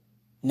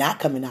 not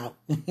coming out.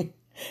 And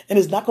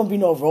it's not going to be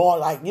no raw,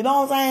 like, you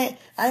know what I'm saying?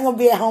 I ain't going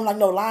to be at home like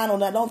no lion on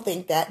that. Don't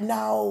think that.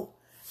 No,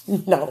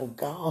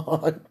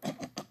 God.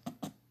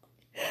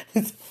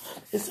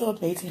 It's so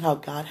amazing how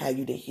God had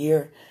you to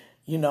hear,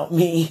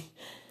 me,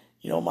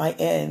 my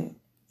end,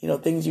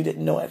 things you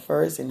didn't know at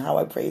first and how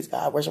I praise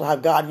God, worship how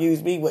God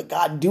used me, what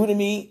God do to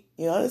me.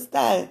 You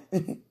understand?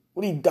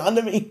 What he done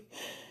to me.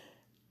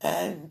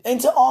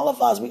 And to all of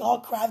us, we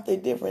all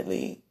crafted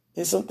differently.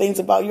 There's some things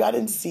about you I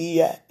didn't see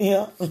yet,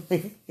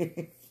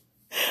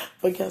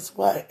 But guess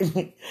what?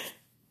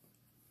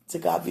 To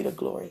God be the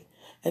glory.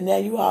 And now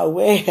you are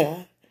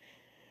aware.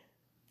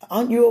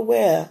 Aren't you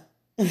aware?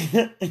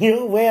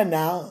 You're aware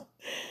now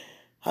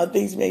how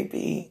things may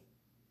be.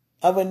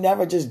 I would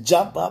never just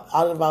jump up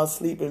out of our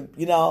sleep and,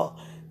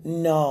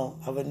 no,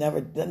 I would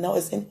never. No,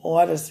 it's in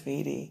order,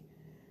 sweetie.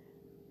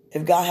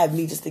 If God had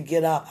me just to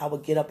get up, I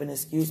would get up and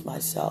excuse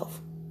myself.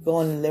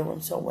 Go in the living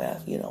room somewhere,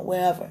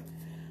 wherever.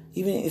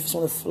 Even if it's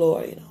on the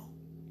floor,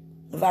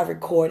 If I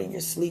record and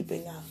you're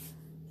sleeping,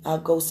 I'll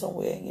go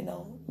somewhere,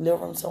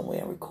 living room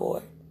somewhere and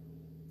record.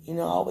 I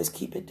always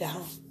keep it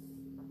down.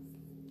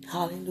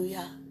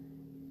 Hallelujah.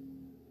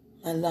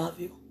 I love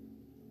you.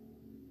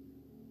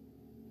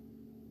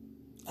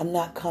 I'm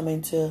not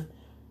coming to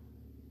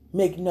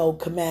make no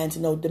commands,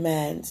 no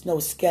demands, no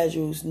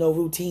schedules, no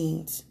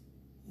routines.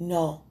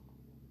 No.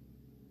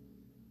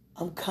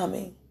 I'm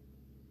coming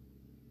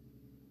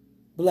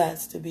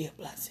blessed to be a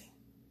blessing.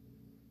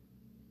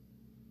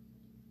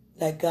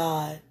 Let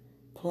God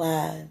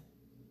plan,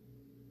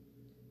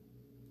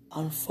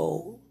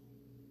 unfold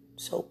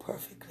so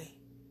perfectly.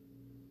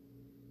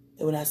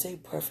 And when I say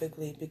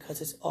perfectly,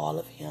 because it's all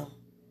of him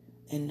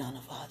and none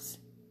of us.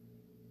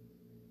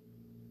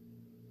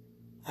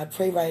 I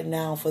pray right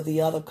now for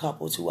the other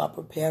couples who are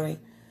preparing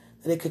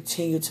that they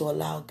continue to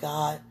allow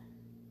God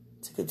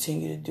to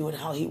continue to do it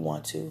how he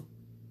wants to.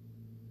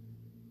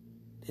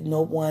 That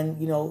no one,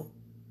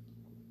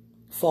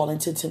 fall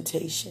into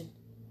temptation.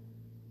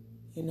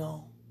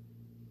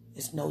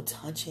 There's no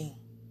touching.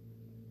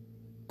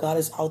 God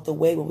is out the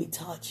way when we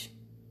touch.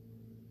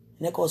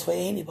 And that goes for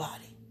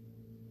anybody.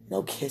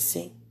 No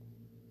kissing.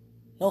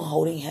 No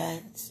holding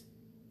hands.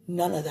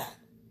 None of that.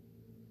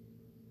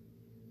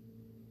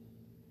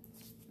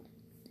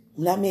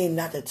 And I mean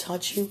not to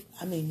touch you.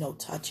 I mean no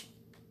touching.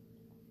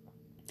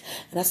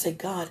 And I said,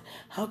 God,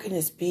 how can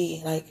this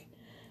be? Like,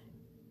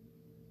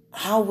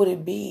 how would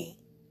it be?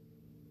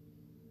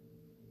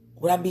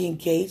 Would I be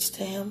engaged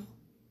to him?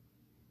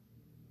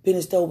 Being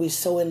as though we're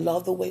so in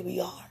love the way we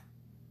are.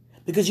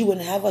 Because you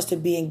wouldn't have us to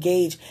be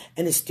engaged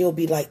and it still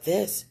be like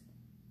this.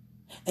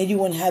 And you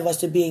wouldn't have us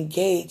to be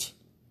engaged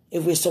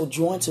if we're so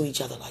drawn to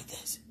each other like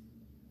this.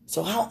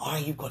 So how are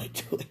you going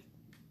to do it?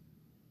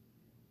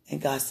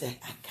 And God said,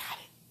 I got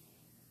it.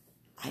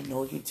 I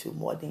know you two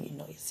more than you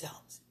know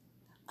yourselves.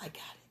 I got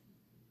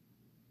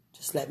it.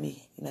 Just let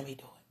me do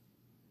it.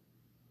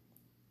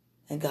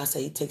 And God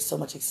said he takes so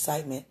much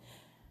excitement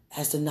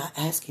as to not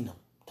asking them.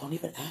 Don't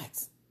even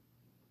ask.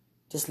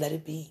 Just let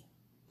it be.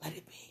 Let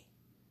it be.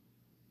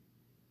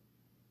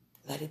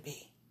 Let it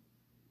be.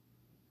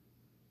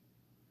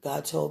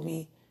 God told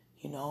me,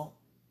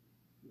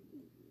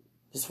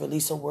 just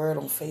release a word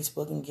on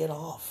Facebook and get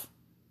off.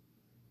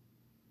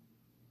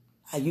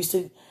 I used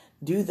to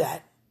do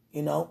that,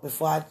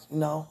 before I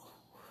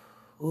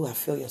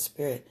feel your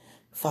spirit.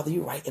 Father,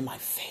 you right in my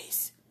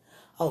face.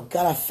 Oh,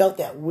 God, I felt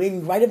that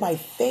wind right in my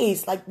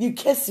face, like you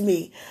kissed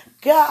me.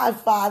 God,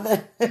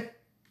 Father,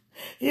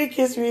 you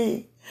kissed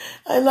me.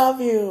 I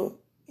love you.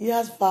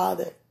 Yes,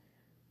 Father,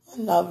 I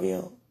love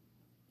you.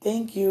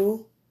 Thank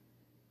you.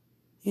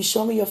 You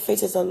show me your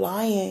face as a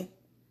lion.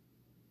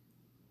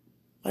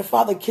 My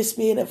Father kissed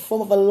me in the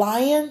form of a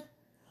lion.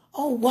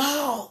 Oh,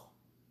 wow.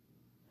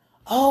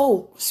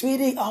 Oh,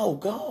 sweetie. Oh,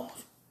 God.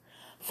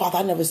 Father,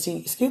 I never seen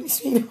you. Excuse me,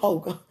 sweetie. Oh,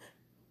 God.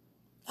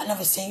 I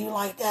never seen you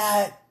like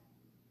that.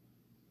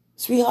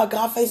 Sweetheart,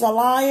 God face a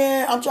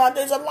lion. I'm trying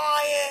to face a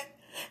lion.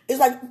 It's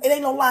like, it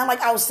ain't no lion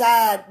like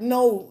outside.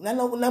 No, not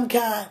no them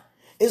kind.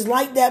 It's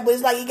like that, but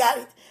it's like he got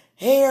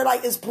hair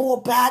like it's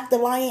pulled back. The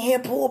lion hair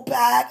pulled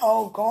back.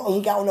 Oh, God.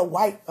 He got on a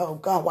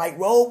white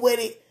robe with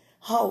it.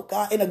 Oh,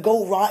 God. And a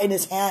gold rod in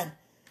his hand.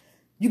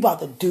 You about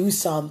to do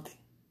something.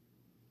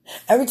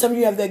 Every time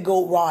you have that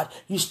gold rod,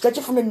 you stretch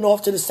it from the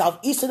north to the south,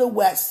 east to the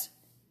west.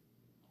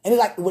 And it's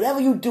like, whatever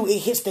you do, it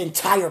hits the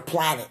entire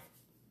planet.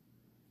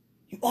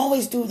 You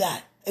always do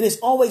that. And it's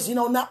always,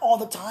 not all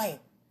the time.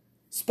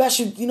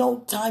 Special,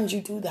 times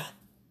you do that.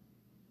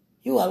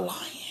 You a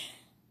lion.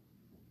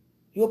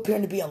 You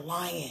appearing to be a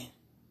lion.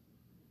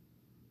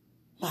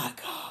 My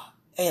God.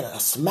 And a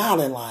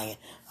smiling lion.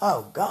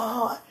 Oh,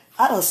 God.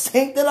 I done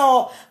synced it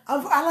all.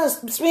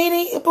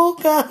 Sweetie,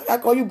 Buka. I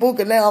call you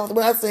Buka now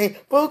when I say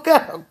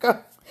Buka. Oh,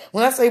 God.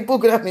 When I say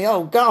Buka, that means,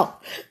 oh, God.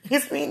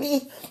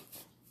 Sweetie.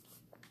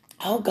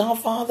 Oh, God,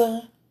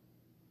 Father.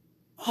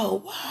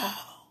 Oh,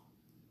 wow.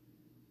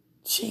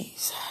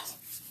 Jesus.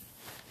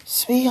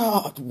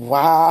 Sweetheart.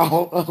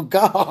 Wow. Oh,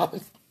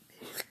 God.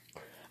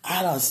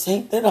 I done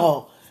synced it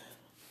all.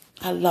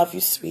 I love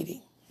you,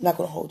 sweetie. I'm not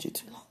going to hold you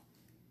too long.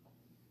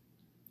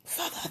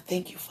 Father, I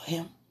thank you for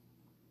him.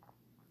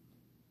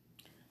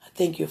 I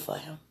thank you for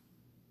him.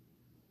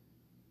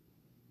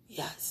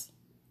 Yes.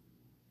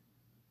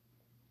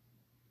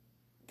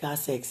 God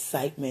said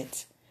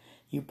excitement.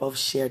 You both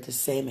shared the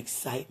same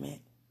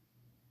excitement.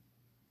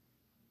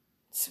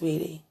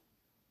 Sweetie,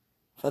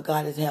 for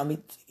God to tell me,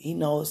 he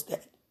knows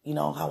that,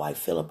 how I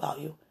feel about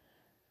you.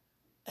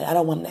 And I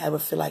don't want to ever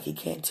feel like he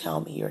can't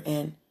tell me you're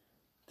in,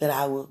 that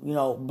I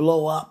will,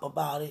 blow up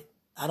about it.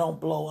 I don't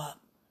blow up.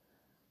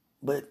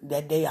 But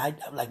that day, I'm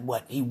like,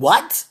 what? He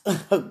what?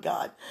 Oh,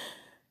 God.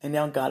 And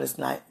now God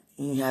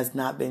he has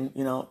not been,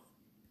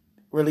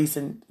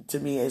 releasing to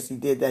me as he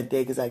did that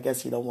day, because I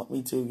guess he don't want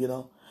me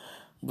to,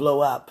 blow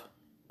up.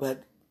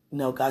 But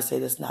no, God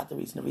said that's not the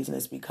reason. The reason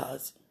is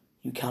because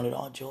you count it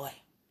all joy.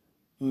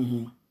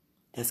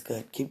 That's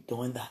good. Keep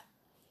doing that.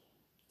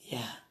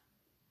 Yeah.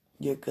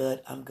 You're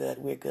good. I'm good.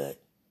 We're good.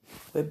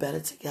 We're better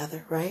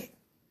together, right?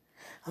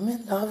 I'm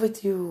in love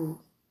with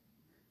you.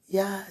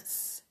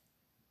 Yes.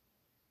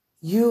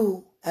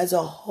 You as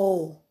a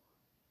whole.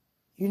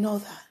 You know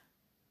that.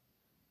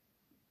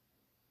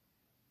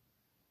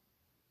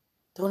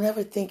 Don't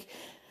ever think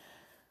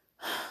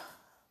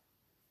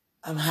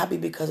I'm happy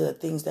because of the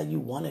things that you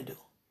want to do.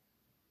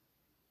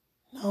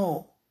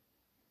 No.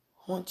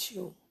 I want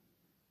you.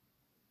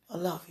 I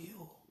love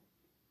you.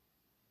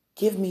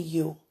 Give me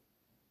you.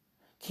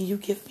 Can you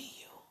give me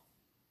you?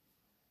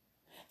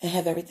 And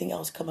have everything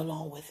else come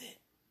along with it.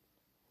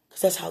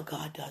 Because that's how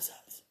God does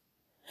us.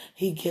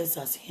 He gives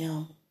us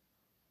him.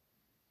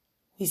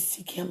 We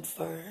seek him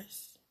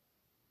first.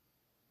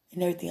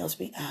 And everything else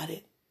be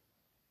added.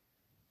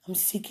 I'm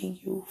seeking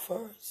you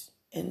first.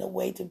 In the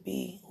way to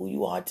be who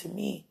you are to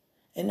me.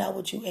 And not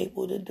what you're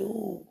able to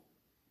do.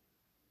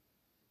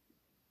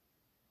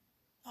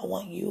 I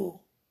want you.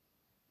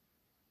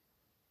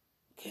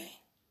 Okay?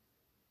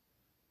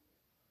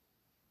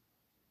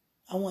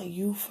 I want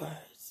you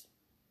first.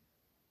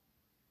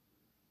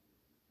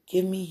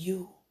 Give me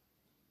you.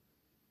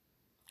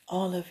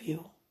 All of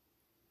you.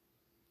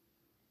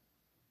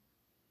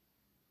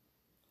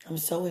 I'm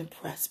so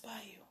impressed by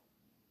you.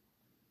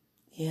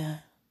 Yeah.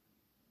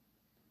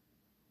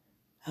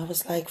 I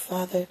was like,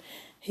 Father,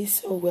 he's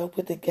so well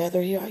put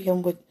together. Here I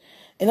am with...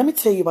 And let me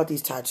tell you about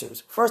these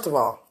tattoos. First of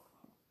all,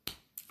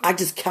 I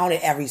just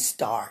counted every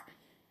star.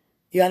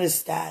 You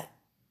understand?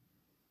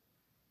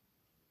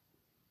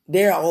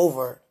 There are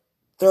over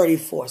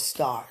 34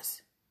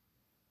 stars.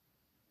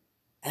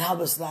 And I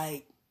was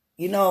like,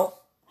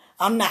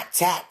 I'm not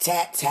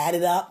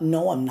tatted up.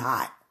 No, I'm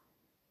not.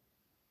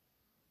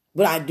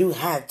 But I do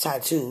have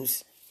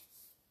tattoos.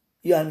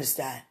 You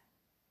understand?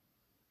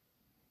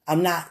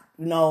 I'm not,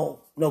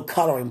 no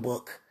coloring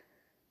book.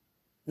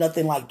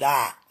 Nothing like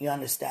that. You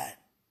understand?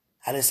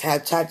 I just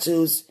have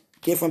tattoos,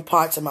 different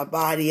parts of my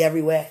body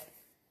everywhere.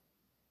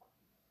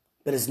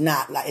 But it's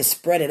not like, it's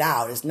spread it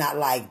out. It's not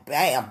like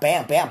bam,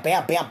 bam, bam,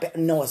 bam, bam, bam.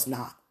 No, it's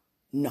not.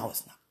 No,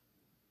 it's not.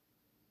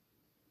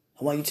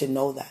 I want you to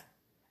know that.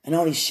 And I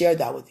only shared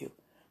that with you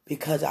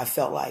because I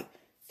felt like,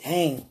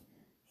 dang,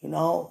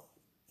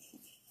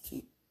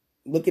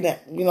 looking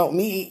at,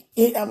 me.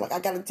 I'm like, I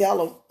got to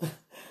tell him.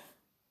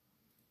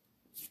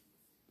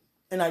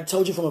 And I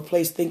told you from a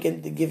place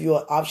thinking to give you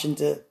an option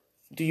to,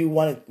 do you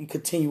want to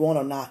continue on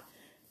or not?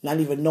 Not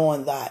even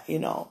knowing that,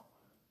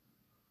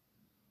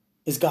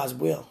 it's God's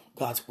will.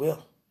 God's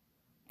will.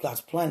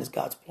 God's plan is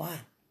God's plan.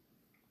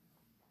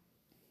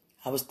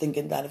 I was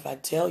thinking that if I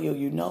tell you,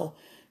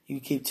 you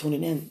keep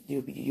tuning in,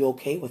 you're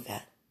okay with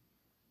that.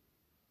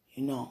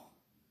 I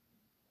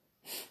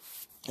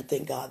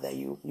thank God that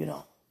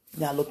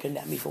not looking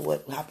at me for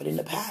what happened in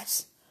the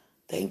past.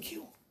 Thank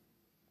you.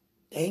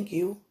 Thank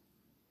you.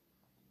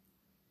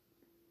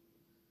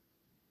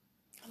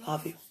 I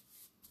love you.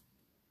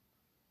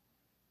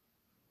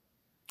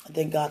 I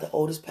thank God the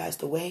oldest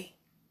passed away.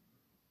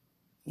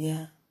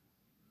 Yeah.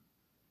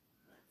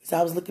 Because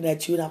I was looking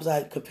at you and I was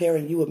like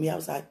comparing you with me. I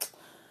was like,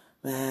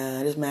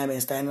 man, this man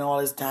been standing all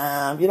this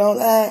time. You know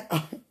what I'm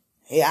saying?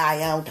 Here I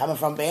am coming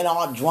from being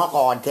all drunk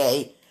all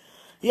day.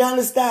 You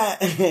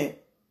understand?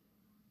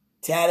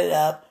 Tatted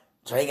up,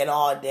 drinking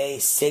all day,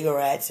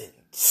 cigarettes and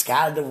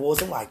scattered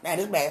divorce. I'm like, man,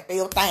 this man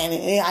still standing.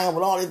 And here I am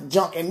with all this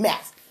junk and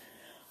mess.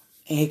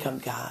 And here come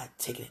God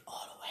taking it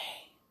all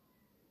away.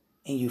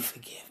 And you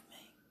forgive me.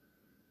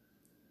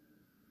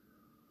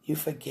 You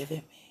forgiven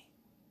me.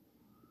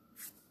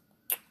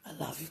 I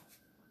love you.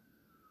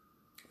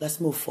 Let's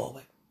move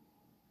forward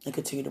and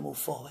continue to move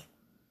forward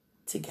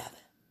together.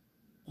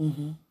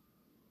 I'm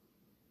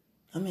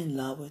in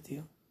love with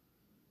you.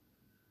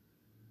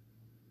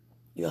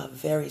 You are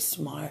very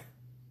smart,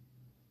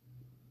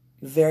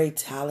 very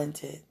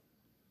talented.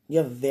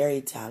 You're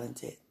very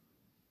talented.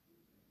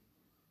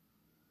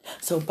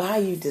 So by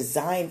you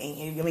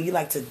designing, you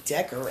like to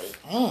decorate.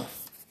 You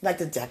like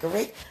to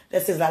decorate.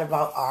 This is not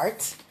about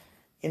art,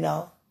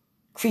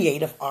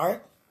 creative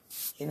art,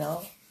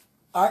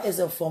 Art is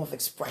a form of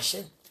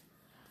expression.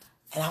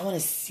 And I want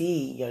to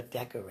see your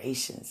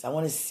decorations. I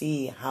want to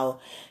see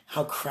how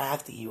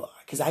crafty you are.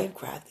 Because I am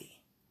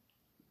crafty.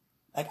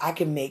 Like, I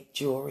can make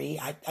jewelry.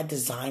 I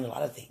design a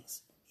lot of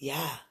things.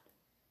 Yeah.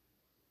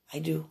 I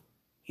do.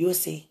 You will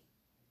see.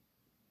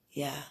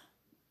 Yeah.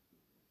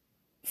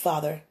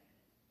 Father,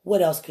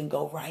 what else can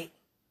go right?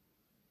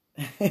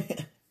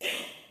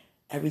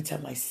 Every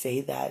time I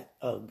say that,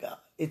 oh God,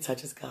 it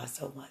touches God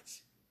so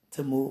much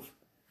to move.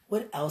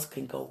 What else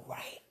can go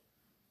right?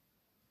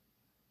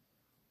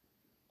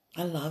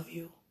 I love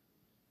you.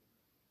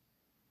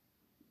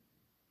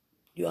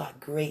 You are a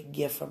great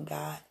gift from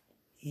God.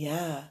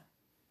 Yeah.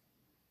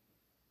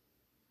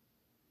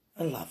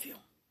 I love you.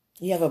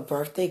 You have a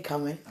birthday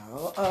coming.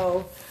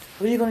 Uh-oh.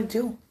 What are you going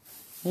to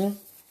do?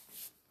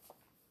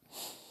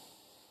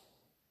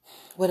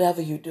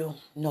 Whatever you do,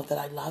 know that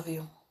I love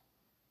you.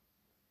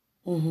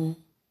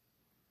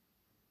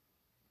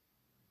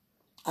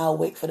 I'll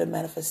wait for the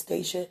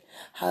manifestation,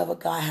 however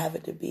God have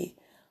it to be,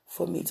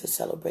 for me to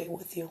celebrate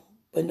with you.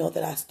 But know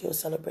that I still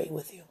celebrate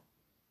with you.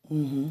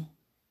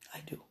 I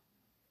do.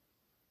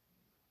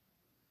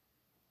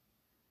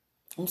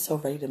 I'm so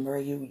ready to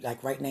marry you,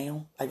 like right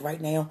now. Like right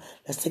now,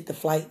 let's take the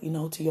flight, to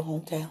your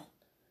hometown.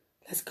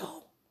 Let's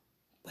go.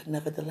 But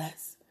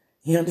nevertheless,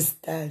 you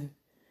understand?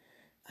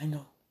 I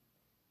know.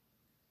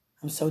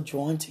 I'm so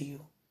drawn to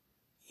you.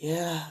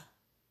 Yeah.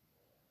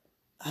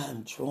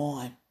 I'm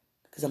drawn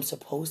because I'm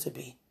supposed to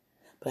be.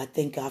 But I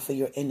thank God for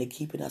your end of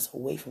keeping us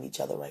away from each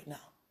other right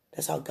now.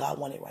 That's how God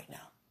wanted it right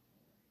now.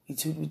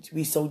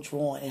 We so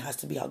drawn. It has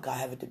to be how God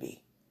have it to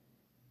be.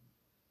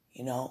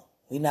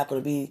 We're not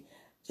going to be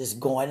just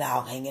going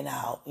out, hanging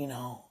out,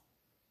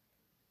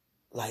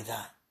 like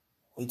that.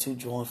 We too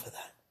drawn for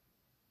that.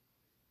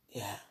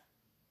 Yeah.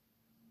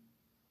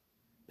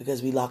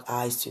 Because we lock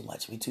eyes too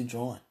much. We too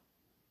drawn.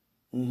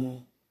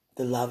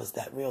 The love is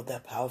that real,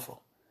 that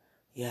powerful.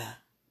 Yeah.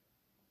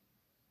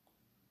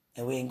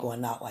 And we ain't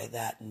going out like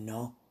that,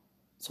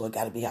 So it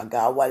got to be how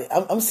God wanted.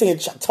 I'm sitting,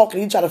 talking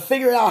to you, trying to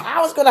figure out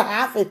how it's going to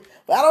happen.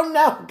 But I don't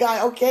know,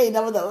 God. Okay,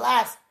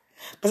 nevertheless.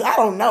 Because I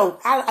don't know.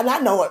 I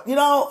know it.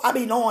 I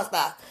be knowing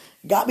stuff.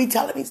 God be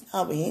telling me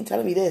stuff, but he ain't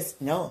telling me this.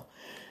 No.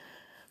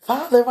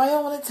 Father, why you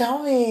don't want to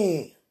tell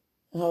me?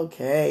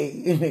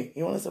 Okay.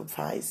 You want to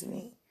surprise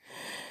me?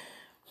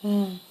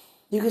 You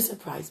can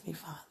surprise me,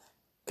 Father.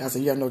 God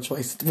said you have no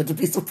choice but to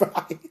be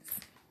surprised.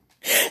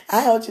 I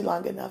held you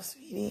long enough,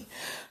 sweetie.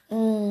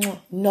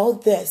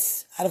 Know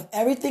this. Out of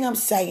everything I'm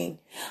saying,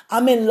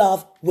 I'm in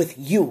love with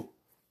you.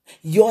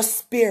 Your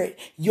spirit,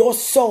 your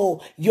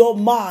soul, your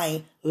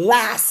mind.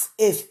 Last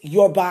is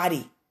your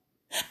body.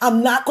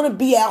 I'm not going to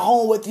be at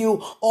home with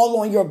you all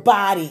on your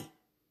body.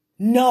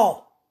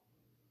 No.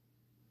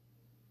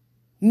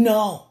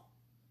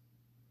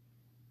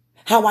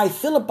 How I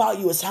feel about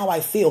you is how I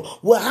feel.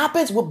 What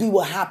happens will be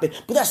what happened.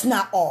 But that's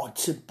not all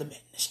to the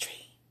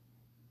ministry.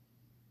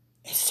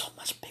 It's so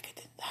much bigger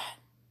than that.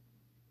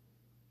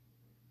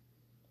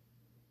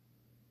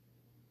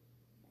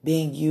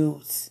 Being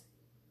used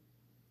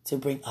to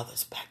bring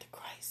others back to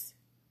Christ.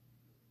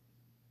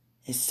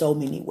 In so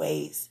many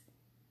ways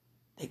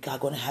that God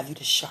going to have you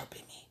to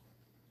sharpen me.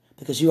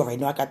 Because you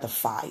already know I got the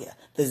fire,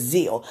 the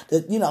zeal,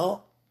 the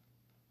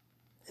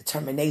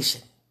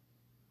determination.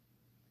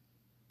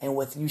 And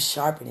with you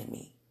sharpening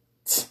me,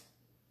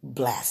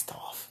 blast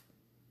off.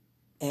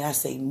 And I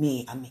say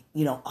me, I mean,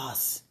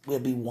 us. We'll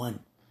be one.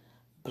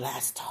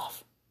 Blast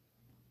off.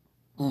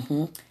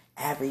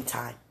 Every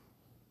time.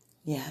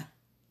 Yeah.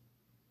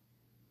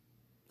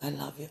 I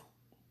love you.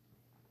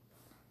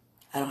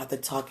 I don't have to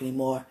talk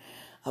anymore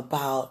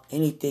about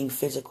anything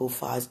physical as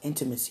far as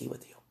intimacy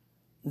with you.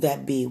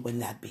 That be when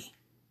that be.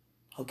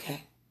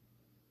 Okay?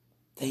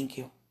 Thank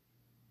you.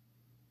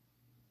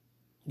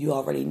 You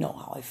already know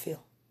how I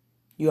feel.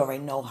 You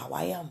already know how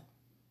I am.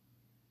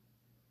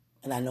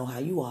 And I know how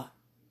you are.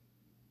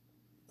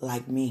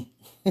 Like me.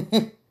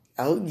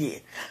 Oh, yeah.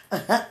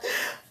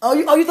 Oh,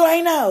 you thought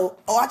I know?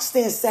 Oh, I just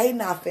didn't say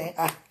nothing.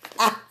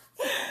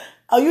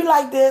 Oh, you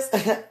like this?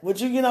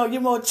 But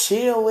you're more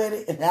chill with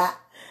it.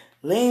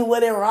 Lean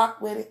with it, rock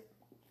with it.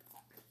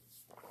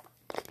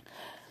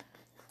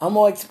 I'm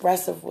more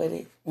expressive with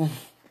it.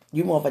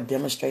 You're more of a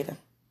demonstrator.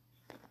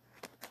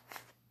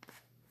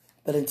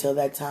 But until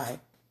that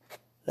time,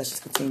 let's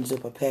just continue to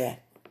prepare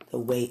the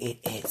way it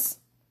is.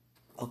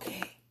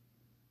 Okay?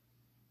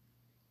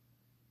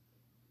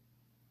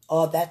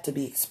 All that to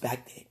be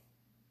expected.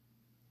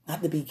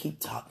 Not to be keep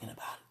talking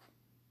about it.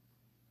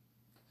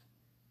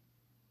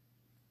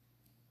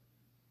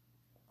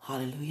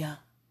 Hallelujah.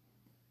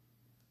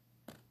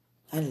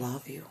 I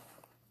love you.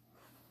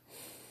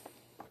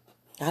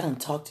 I done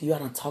talked to you. I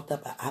done talked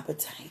up an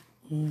appetite.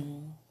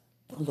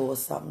 A little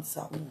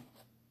something.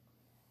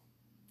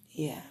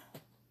 Yeah.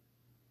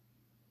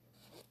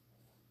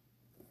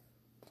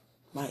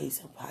 Might eat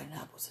some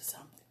pineapples or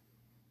something.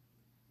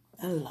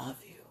 I love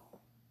you.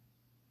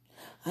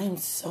 I am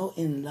so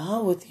in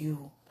love with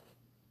you.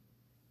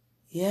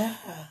 Yeah.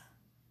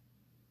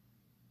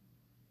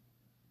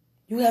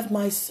 You have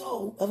my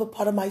soul. You have a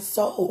part of my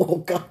soul. Oh,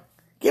 God.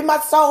 Give my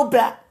soul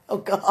back. Oh,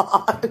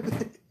 God.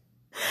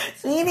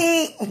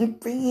 Sweetie,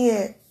 bring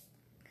here.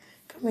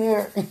 Come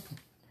here.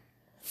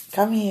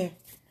 Come here.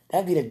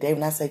 That'd be the day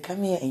when I say,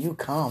 come here, and you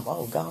come.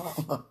 Oh,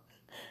 God.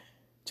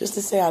 Just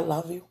to say I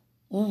love you.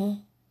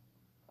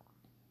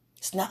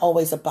 It's not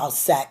always about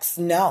sex.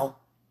 No.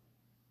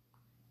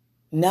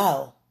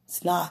 No,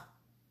 it's not.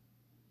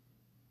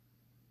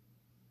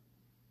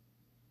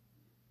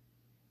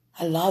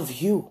 I love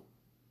you.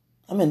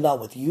 I'm in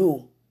love with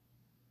you.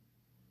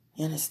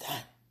 You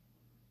understand?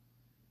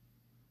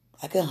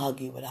 I can hug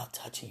you without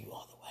touching you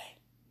all the way.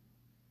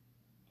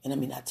 And I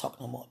mean, not talk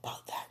no more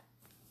about that.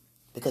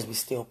 Because we're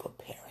still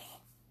preparing.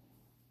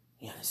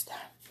 You understand?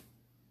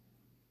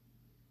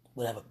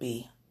 Whatever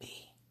be.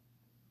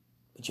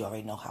 But you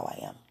already know how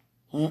I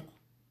am.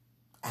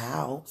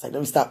 Ow. It's like, let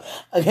me stop.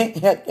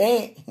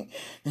 Okay.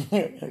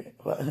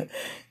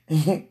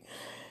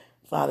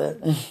 Father,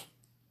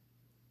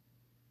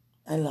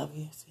 I love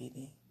you,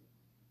 sweetie.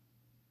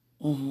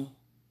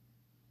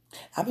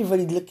 I be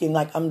really looking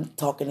like I'm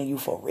talking to you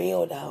for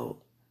real, though.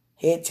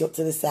 Head tilt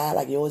to the side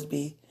like yours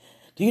be.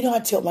 Do you know I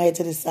tilt my head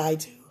to the side,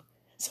 too?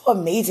 So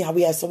amazing how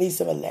we have so many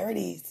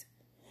similarities.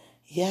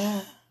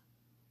 Yeah.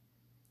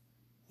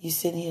 You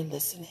sitting here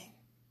listening.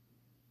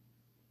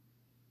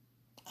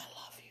 I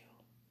love you.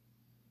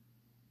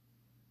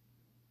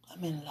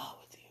 I'm in love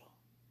with you.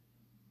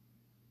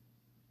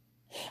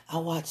 I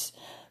watched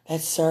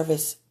that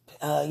service,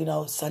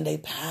 Sunday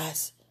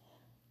past,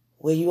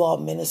 where you all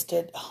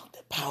ministered. Oh,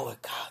 the power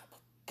of God.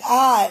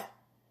 God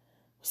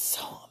was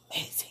so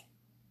amazing.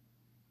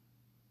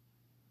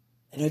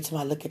 And every time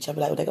I look at you, I be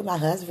like, well, there go my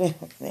husband.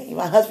 Ain't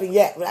my husband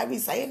yet. But I be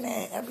saying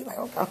that. I be like,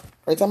 okay.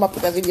 Every time I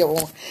put that video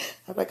on,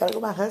 I be like, there go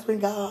my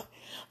husband, God.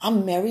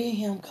 I'm marrying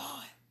him,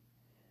 God.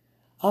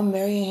 I'm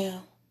marrying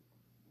him.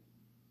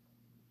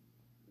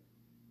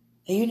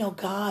 And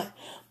God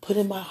put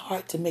in my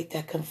heart to make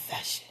that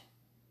confession.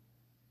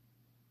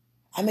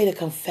 I made a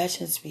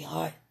confession,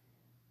 sweetheart,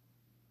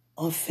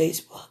 on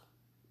Facebook.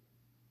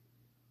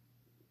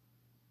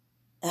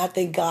 And I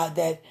thank God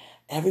that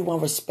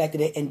everyone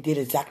respected it and did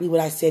exactly what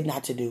I said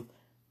not to do.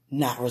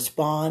 Not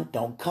respond,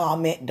 don't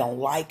comment, don't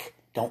like,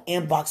 don't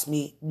inbox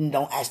me,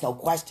 don't ask no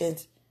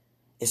questions.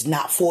 It's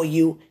not for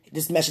you.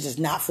 This message is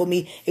not for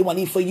me. It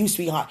wasn't even for you,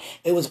 sweetheart.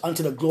 It was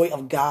unto the glory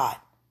of God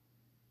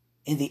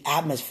in the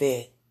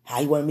atmosphere,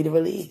 how he wanted me to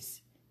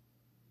release.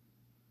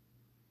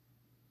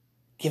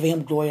 Giving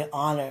him glory and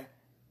honor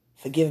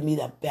for giving me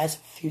the best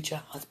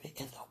future husband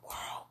in the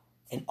world,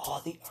 in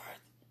all the earth.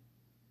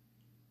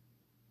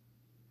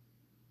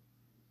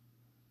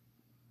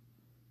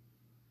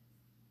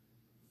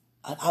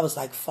 I was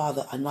like,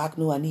 Father,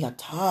 anaknu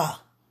aniyata.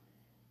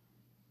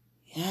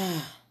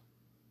 Yeah,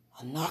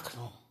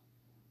 anaknu.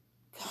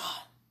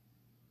 God.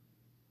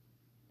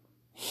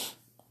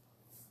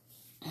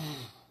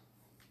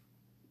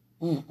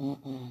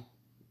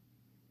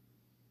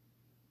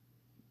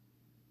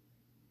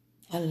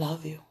 I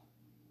love you.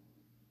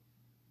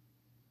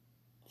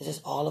 This is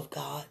all of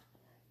God.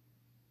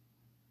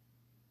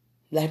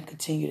 Let him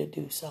continue to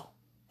do so.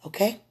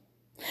 Okay?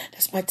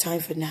 That's my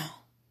time for now.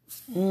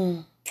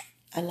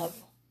 I love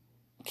you.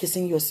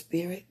 Kissing your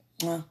spirit.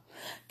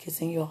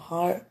 Kissing your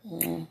heart.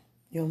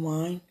 Your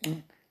mind.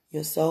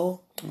 Your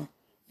soul.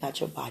 Not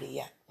your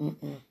body yet.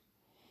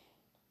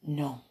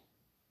 No,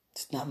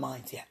 it's not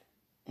mine yet.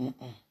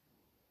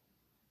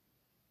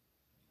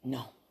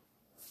 No.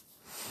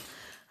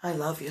 I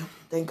love you.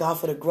 Thank God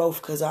for the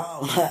growth, because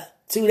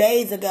 2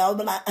 days ago,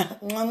 but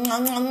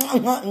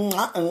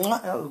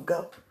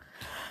go.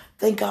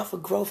 Thank God for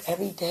growth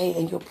every day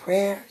in your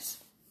prayers.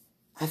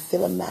 I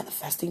feel them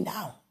manifesting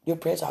now. Your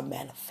prayers are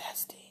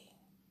manifesting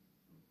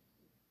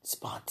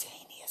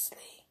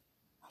spontaneously.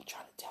 I'm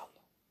trying to tell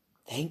you.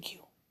 Thank you.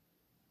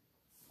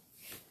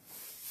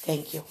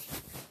 Thank you.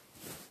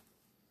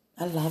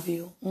 I love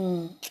you.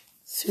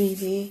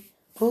 Sweetie.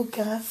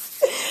 Puka.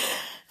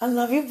 I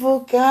love you,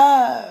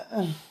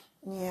 Puka.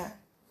 Yeah.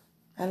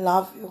 I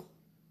love you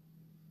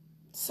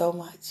so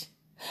much.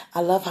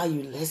 I love how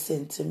you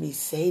listen to me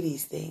say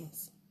these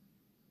things.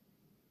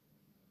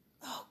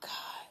 Oh, God.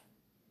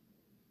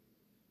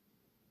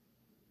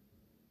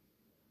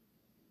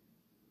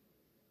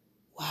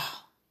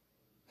 Wow.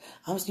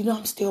 I'm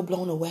still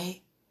blown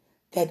away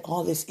that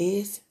all this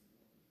is.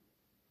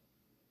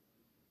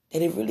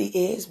 That it really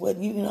is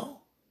what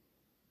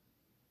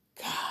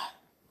God.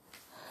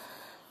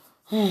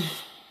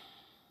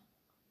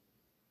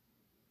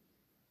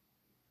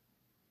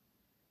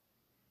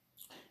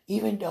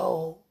 Even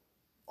though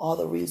all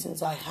the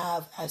reasons I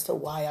have as to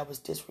why I was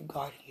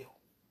disregarding you,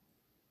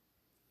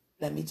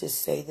 let me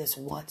just say this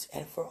once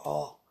and for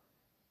all.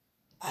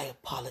 I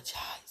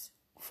apologize.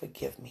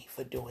 Forgive me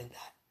for doing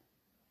that.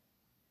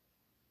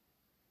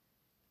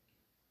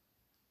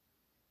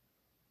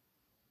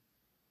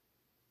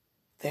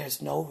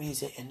 There's no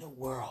reason in the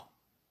world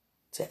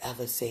to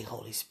ever say,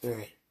 Holy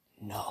Spirit,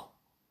 no.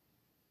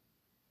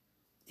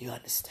 You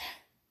understand?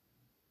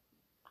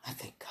 I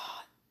thank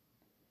God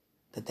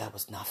that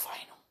was not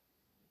final.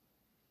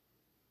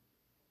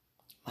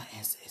 My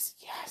answer is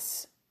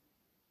yes.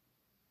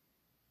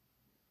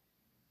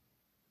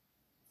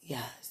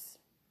 Yes.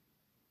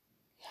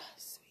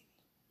 Yes, sweetie.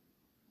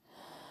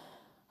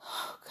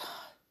 Oh,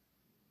 God.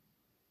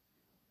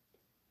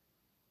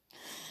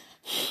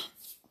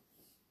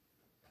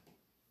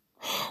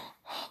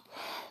 Oh,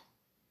 God.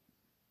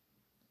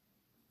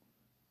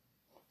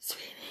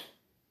 Sweetie.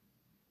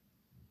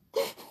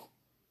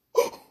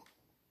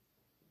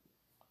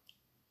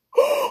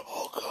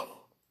 Oh, God.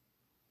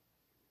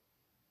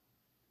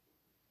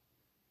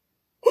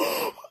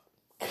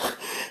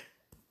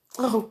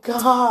 Oh,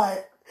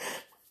 God.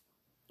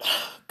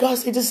 God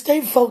said, just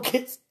stay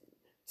focused.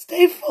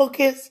 Stay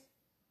focused.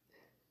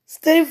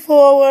 Stay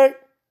forward.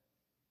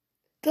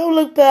 Don't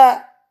look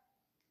back.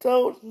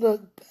 Don't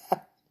look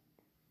back.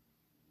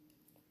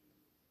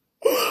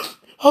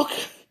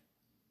 Okay.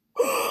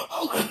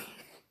 Okay.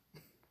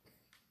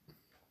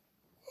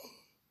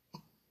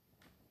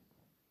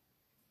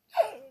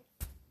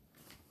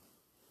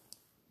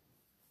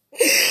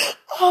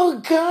 Oh,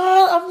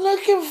 God, I'm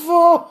looking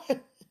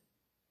forward.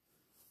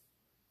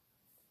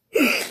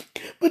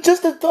 But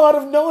just the thought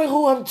of knowing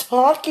who I'm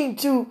talking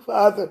to,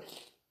 Father.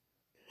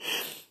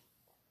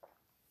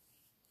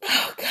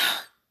 Oh, God.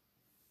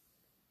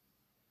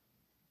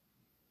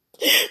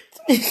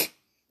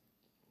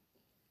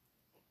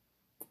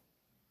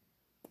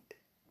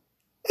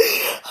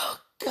 Oh,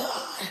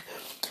 God.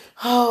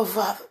 Oh,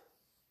 Father.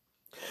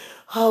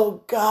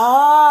 Oh,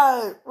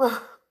 God.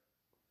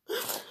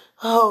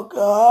 Oh,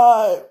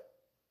 God.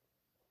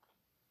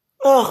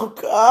 Oh,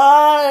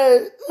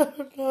 God.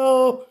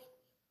 No.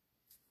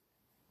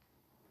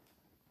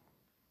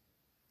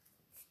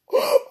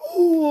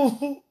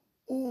 Oh,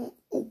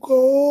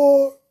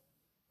 God.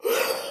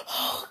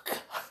 Oh,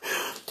 God.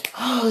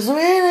 Oh,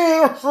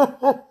 sweetie.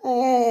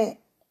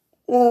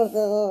 Oh,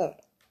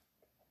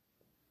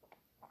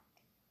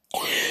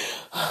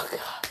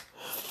 God.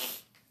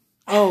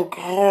 Oh,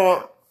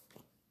 God.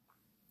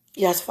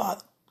 Yes,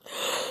 Father.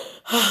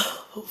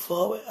 Move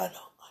forward. I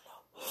know.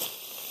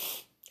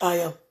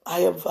 I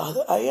am,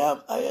 Father. I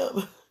am.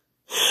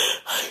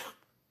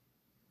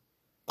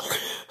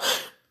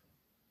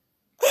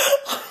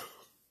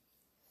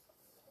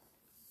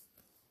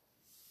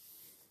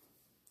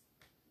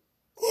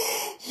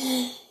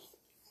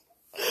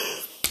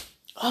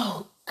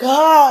 Oh,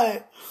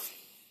 God.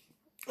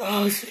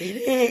 Oh,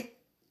 sweetie.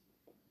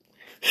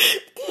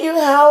 Can you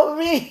help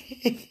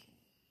me?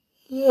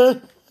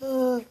 Oh,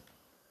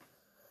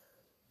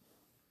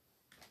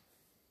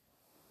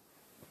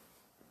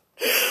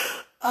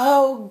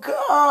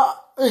 God.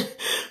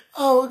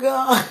 Oh,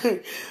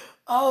 God.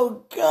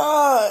 Oh,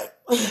 God.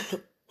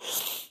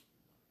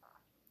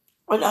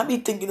 When I be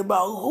thinking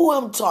about who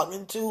I'm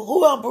talking to,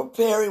 who I'm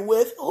preparing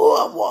with, who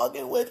I'm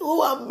walking with,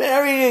 who I'm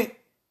marrying.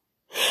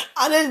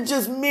 I didn't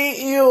just meet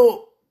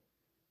you.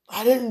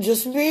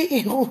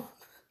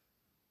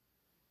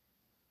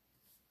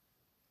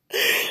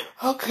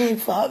 Okay,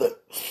 Father.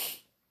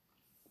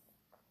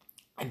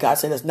 And God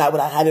said that's not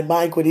what I had in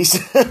mind,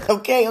 Quenisha.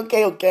 Okay.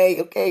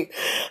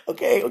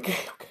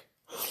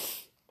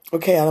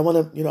 Okay, I don't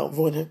want to,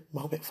 ruin the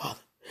moment,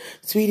 Father.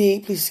 Sweetie,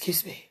 please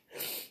excuse me.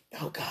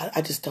 Oh, God,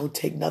 I just don't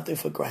take nothing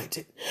for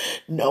granted.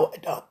 No, I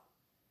don't.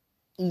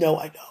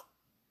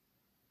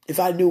 If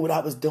I knew what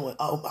I was doing,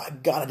 oh, my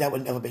God, that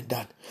would have never been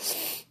done.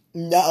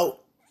 No.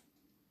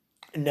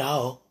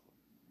 No.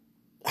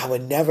 I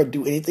would never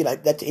do anything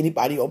like that to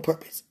anybody on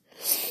purpose.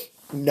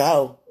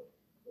 No.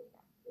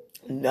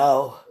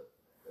 No.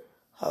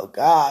 Oh,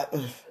 God.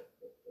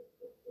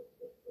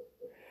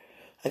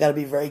 I got to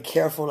be very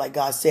careful. Like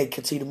God said,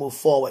 continue to move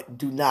forward.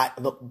 Do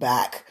not look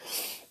back.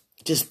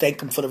 Just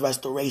thank Him for the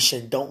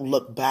restoration. Don't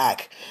look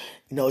back.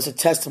 You know, it's a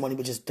testimony,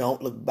 but just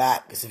don't look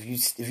back. Because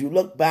if you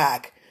look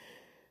back,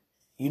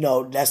 you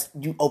know, that's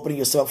you opening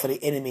yourself for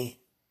the enemy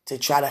to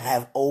try to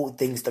have old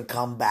things to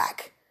come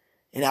back.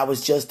 And I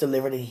was just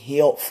delivered and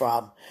healed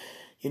from,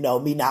 you know,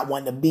 me not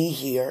wanting to be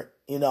here,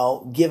 you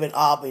know, giving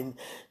up and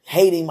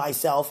hating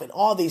myself and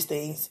all these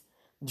things.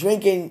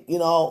 Drinking, you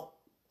know,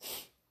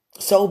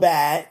 so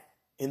bad,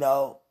 you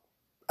know,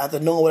 after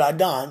knowing what I've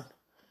done.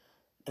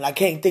 And I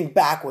can't think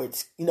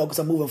backwards, you know, because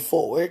I'm moving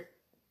forward.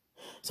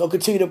 So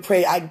continue to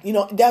pray. You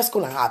know, that's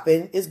going to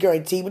happen. It's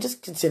guaranteed, but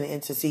just continue to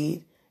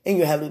intercede in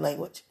your heavenly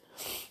language.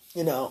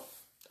 You know,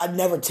 I'd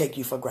never take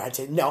you for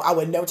granted. No, I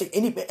would never take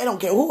anybody. I don't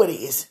care who it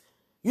is.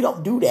 You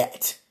don't do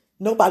that.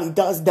 Nobody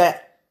does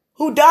that.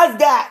 Who does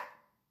that?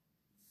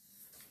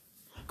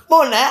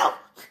 Come on now.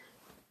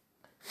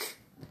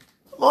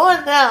 Come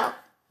on now.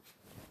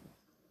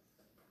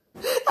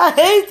 I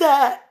hate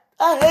that.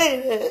 I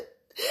hate it.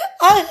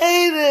 I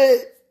hate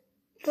it.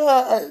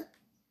 God.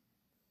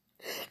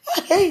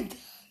 I hate that.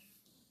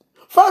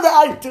 Father,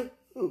 I do.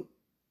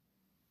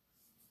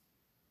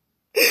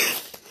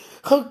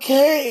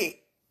 Okay.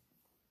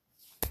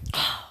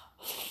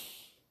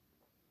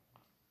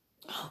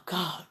 Oh,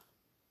 God.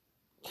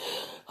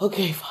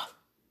 Okay, Father.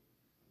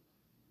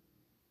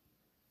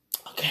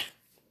 Okay.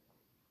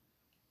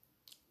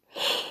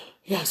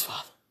 Yes,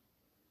 Father.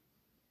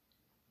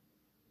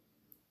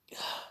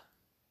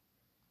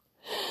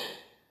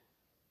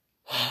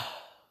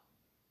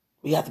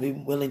 We have to be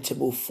willing to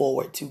move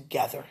forward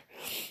together.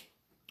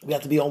 We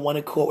have to be on one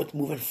accord with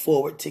moving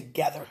forward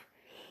together.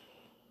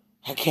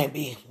 I can't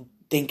be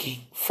thinking,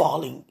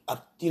 falling,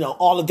 you know,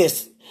 all of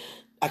this.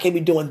 I can't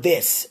be doing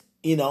this,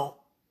 you know.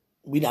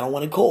 We not on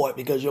one accord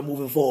because you're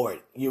moving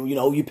forward. You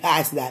know, you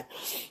past that.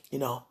 You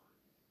know,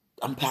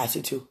 I'm past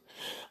it too.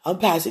 I'm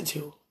past it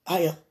too. I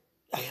am.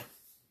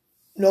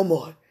 No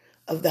more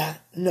of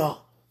that. No.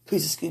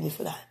 Please excuse me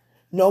for that.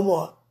 No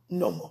more.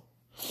 No more.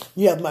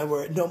 You have my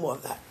word. No more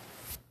of that.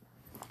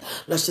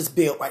 Let's just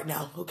build right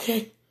now,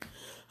 okay?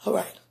 All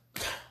right.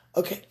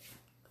 Okay.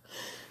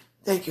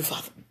 Thank you,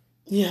 Father.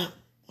 Yeah.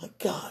 My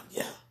God,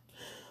 yeah.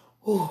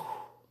 Ooh.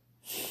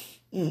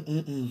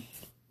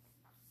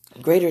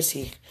 Greater is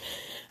He.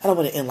 I don't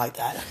want to end like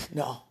that.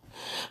 No.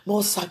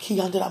 Mosaki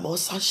yandra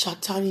mosa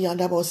shatani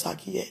yanda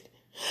mosaki yet.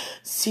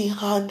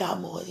 Sihanda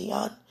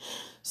mohian.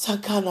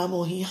 Sakana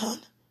mohian.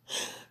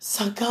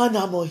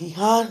 Sakana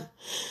mohian.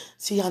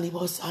 Siani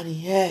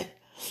mosani yet.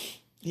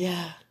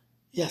 Yeah.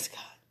 Yes, God.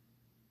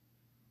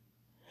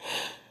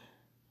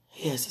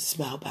 He has a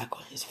smile back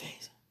on His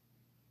face.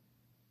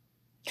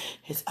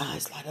 His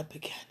eyes light up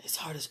again. His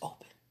heart is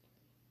open.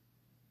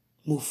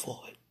 Move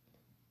forward.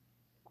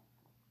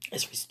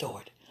 It's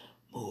restored.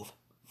 Move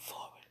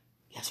forward.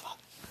 Yes,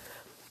 Father.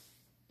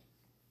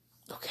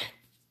 Okay.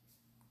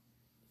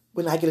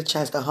 When I get a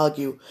chance to hug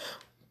you,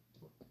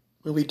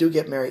 when we do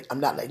get married, I'm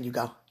not letting you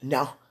go.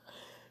 No.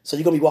 So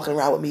you're going to be walking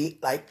around with me,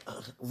 like,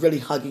 really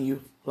hugging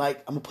you.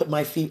 Like, I'm going to put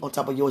my feet on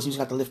top of yours. You just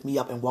have to lift me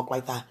up and walk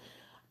like that.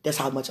 That's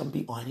how much I'm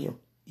going to be on you.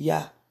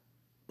 Yeah.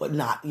 But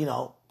not, you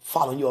know,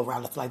 following you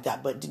around, nothing like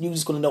that. But you're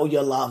just going to know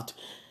you're loved.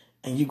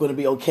 And you're going to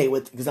be okay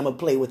with it. Because I'm going to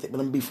play with it. But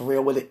I'm going to be for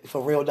real with it.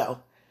 For real, though.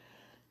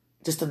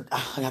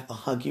 I have to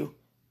hug you.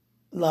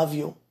 Love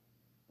you.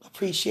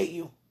 Appreciate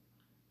you.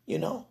 You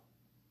know.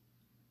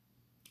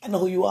 I know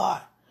who you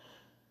are.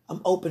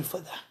 I'm open for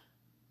that.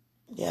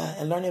 Yeah.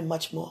 And learning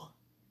much more.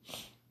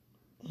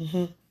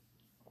 I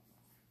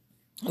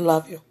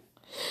love you.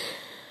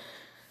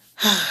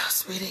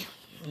 Sweetie.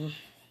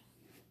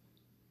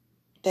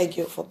 Thank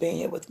you for being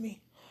here with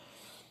me.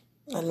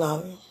 I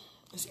love you.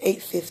 It's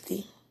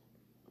 8:50.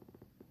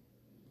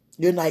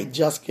 Your night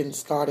just getting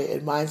started,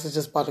 and mine's is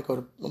just I'm about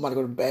to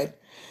go to bed.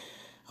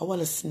 I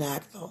want a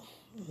snack though.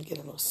 Let me get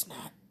a little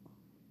snack.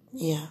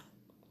 Yeah.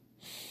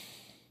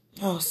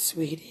 Oh,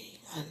 sweetie,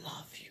 I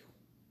love you.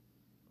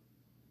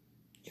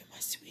 You're my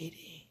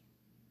sweetie.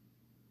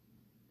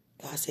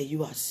 God said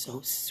you are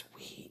so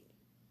sweet.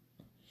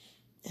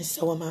 And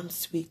so am I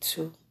sweet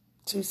too.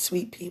 Two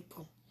sweet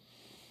people.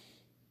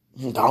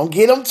 Don't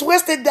get them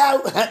twisted,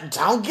 though.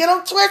 Don't get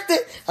them twisted.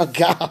 Oh,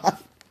 God.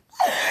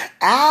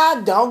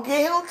 Don't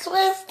get them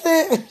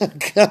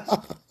twisted.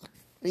 God.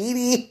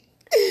 Sweetie.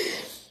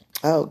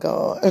 Oh,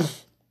 God.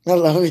 I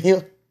love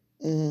you.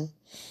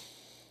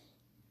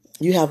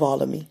 You have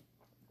all of me.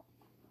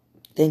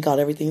 Thank God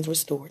everything's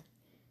restored.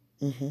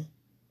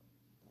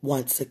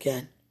 Once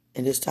again.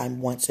 And this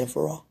time, once and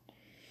for all.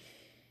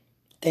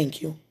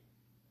 Thank you.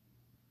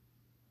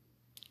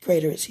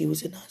 Greater is He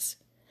who's in us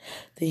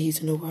than He's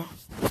in the world.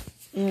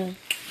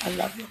 I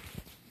love you.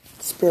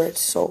 Spirit,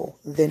 soul,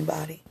 then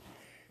body.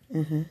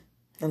 I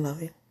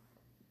love you.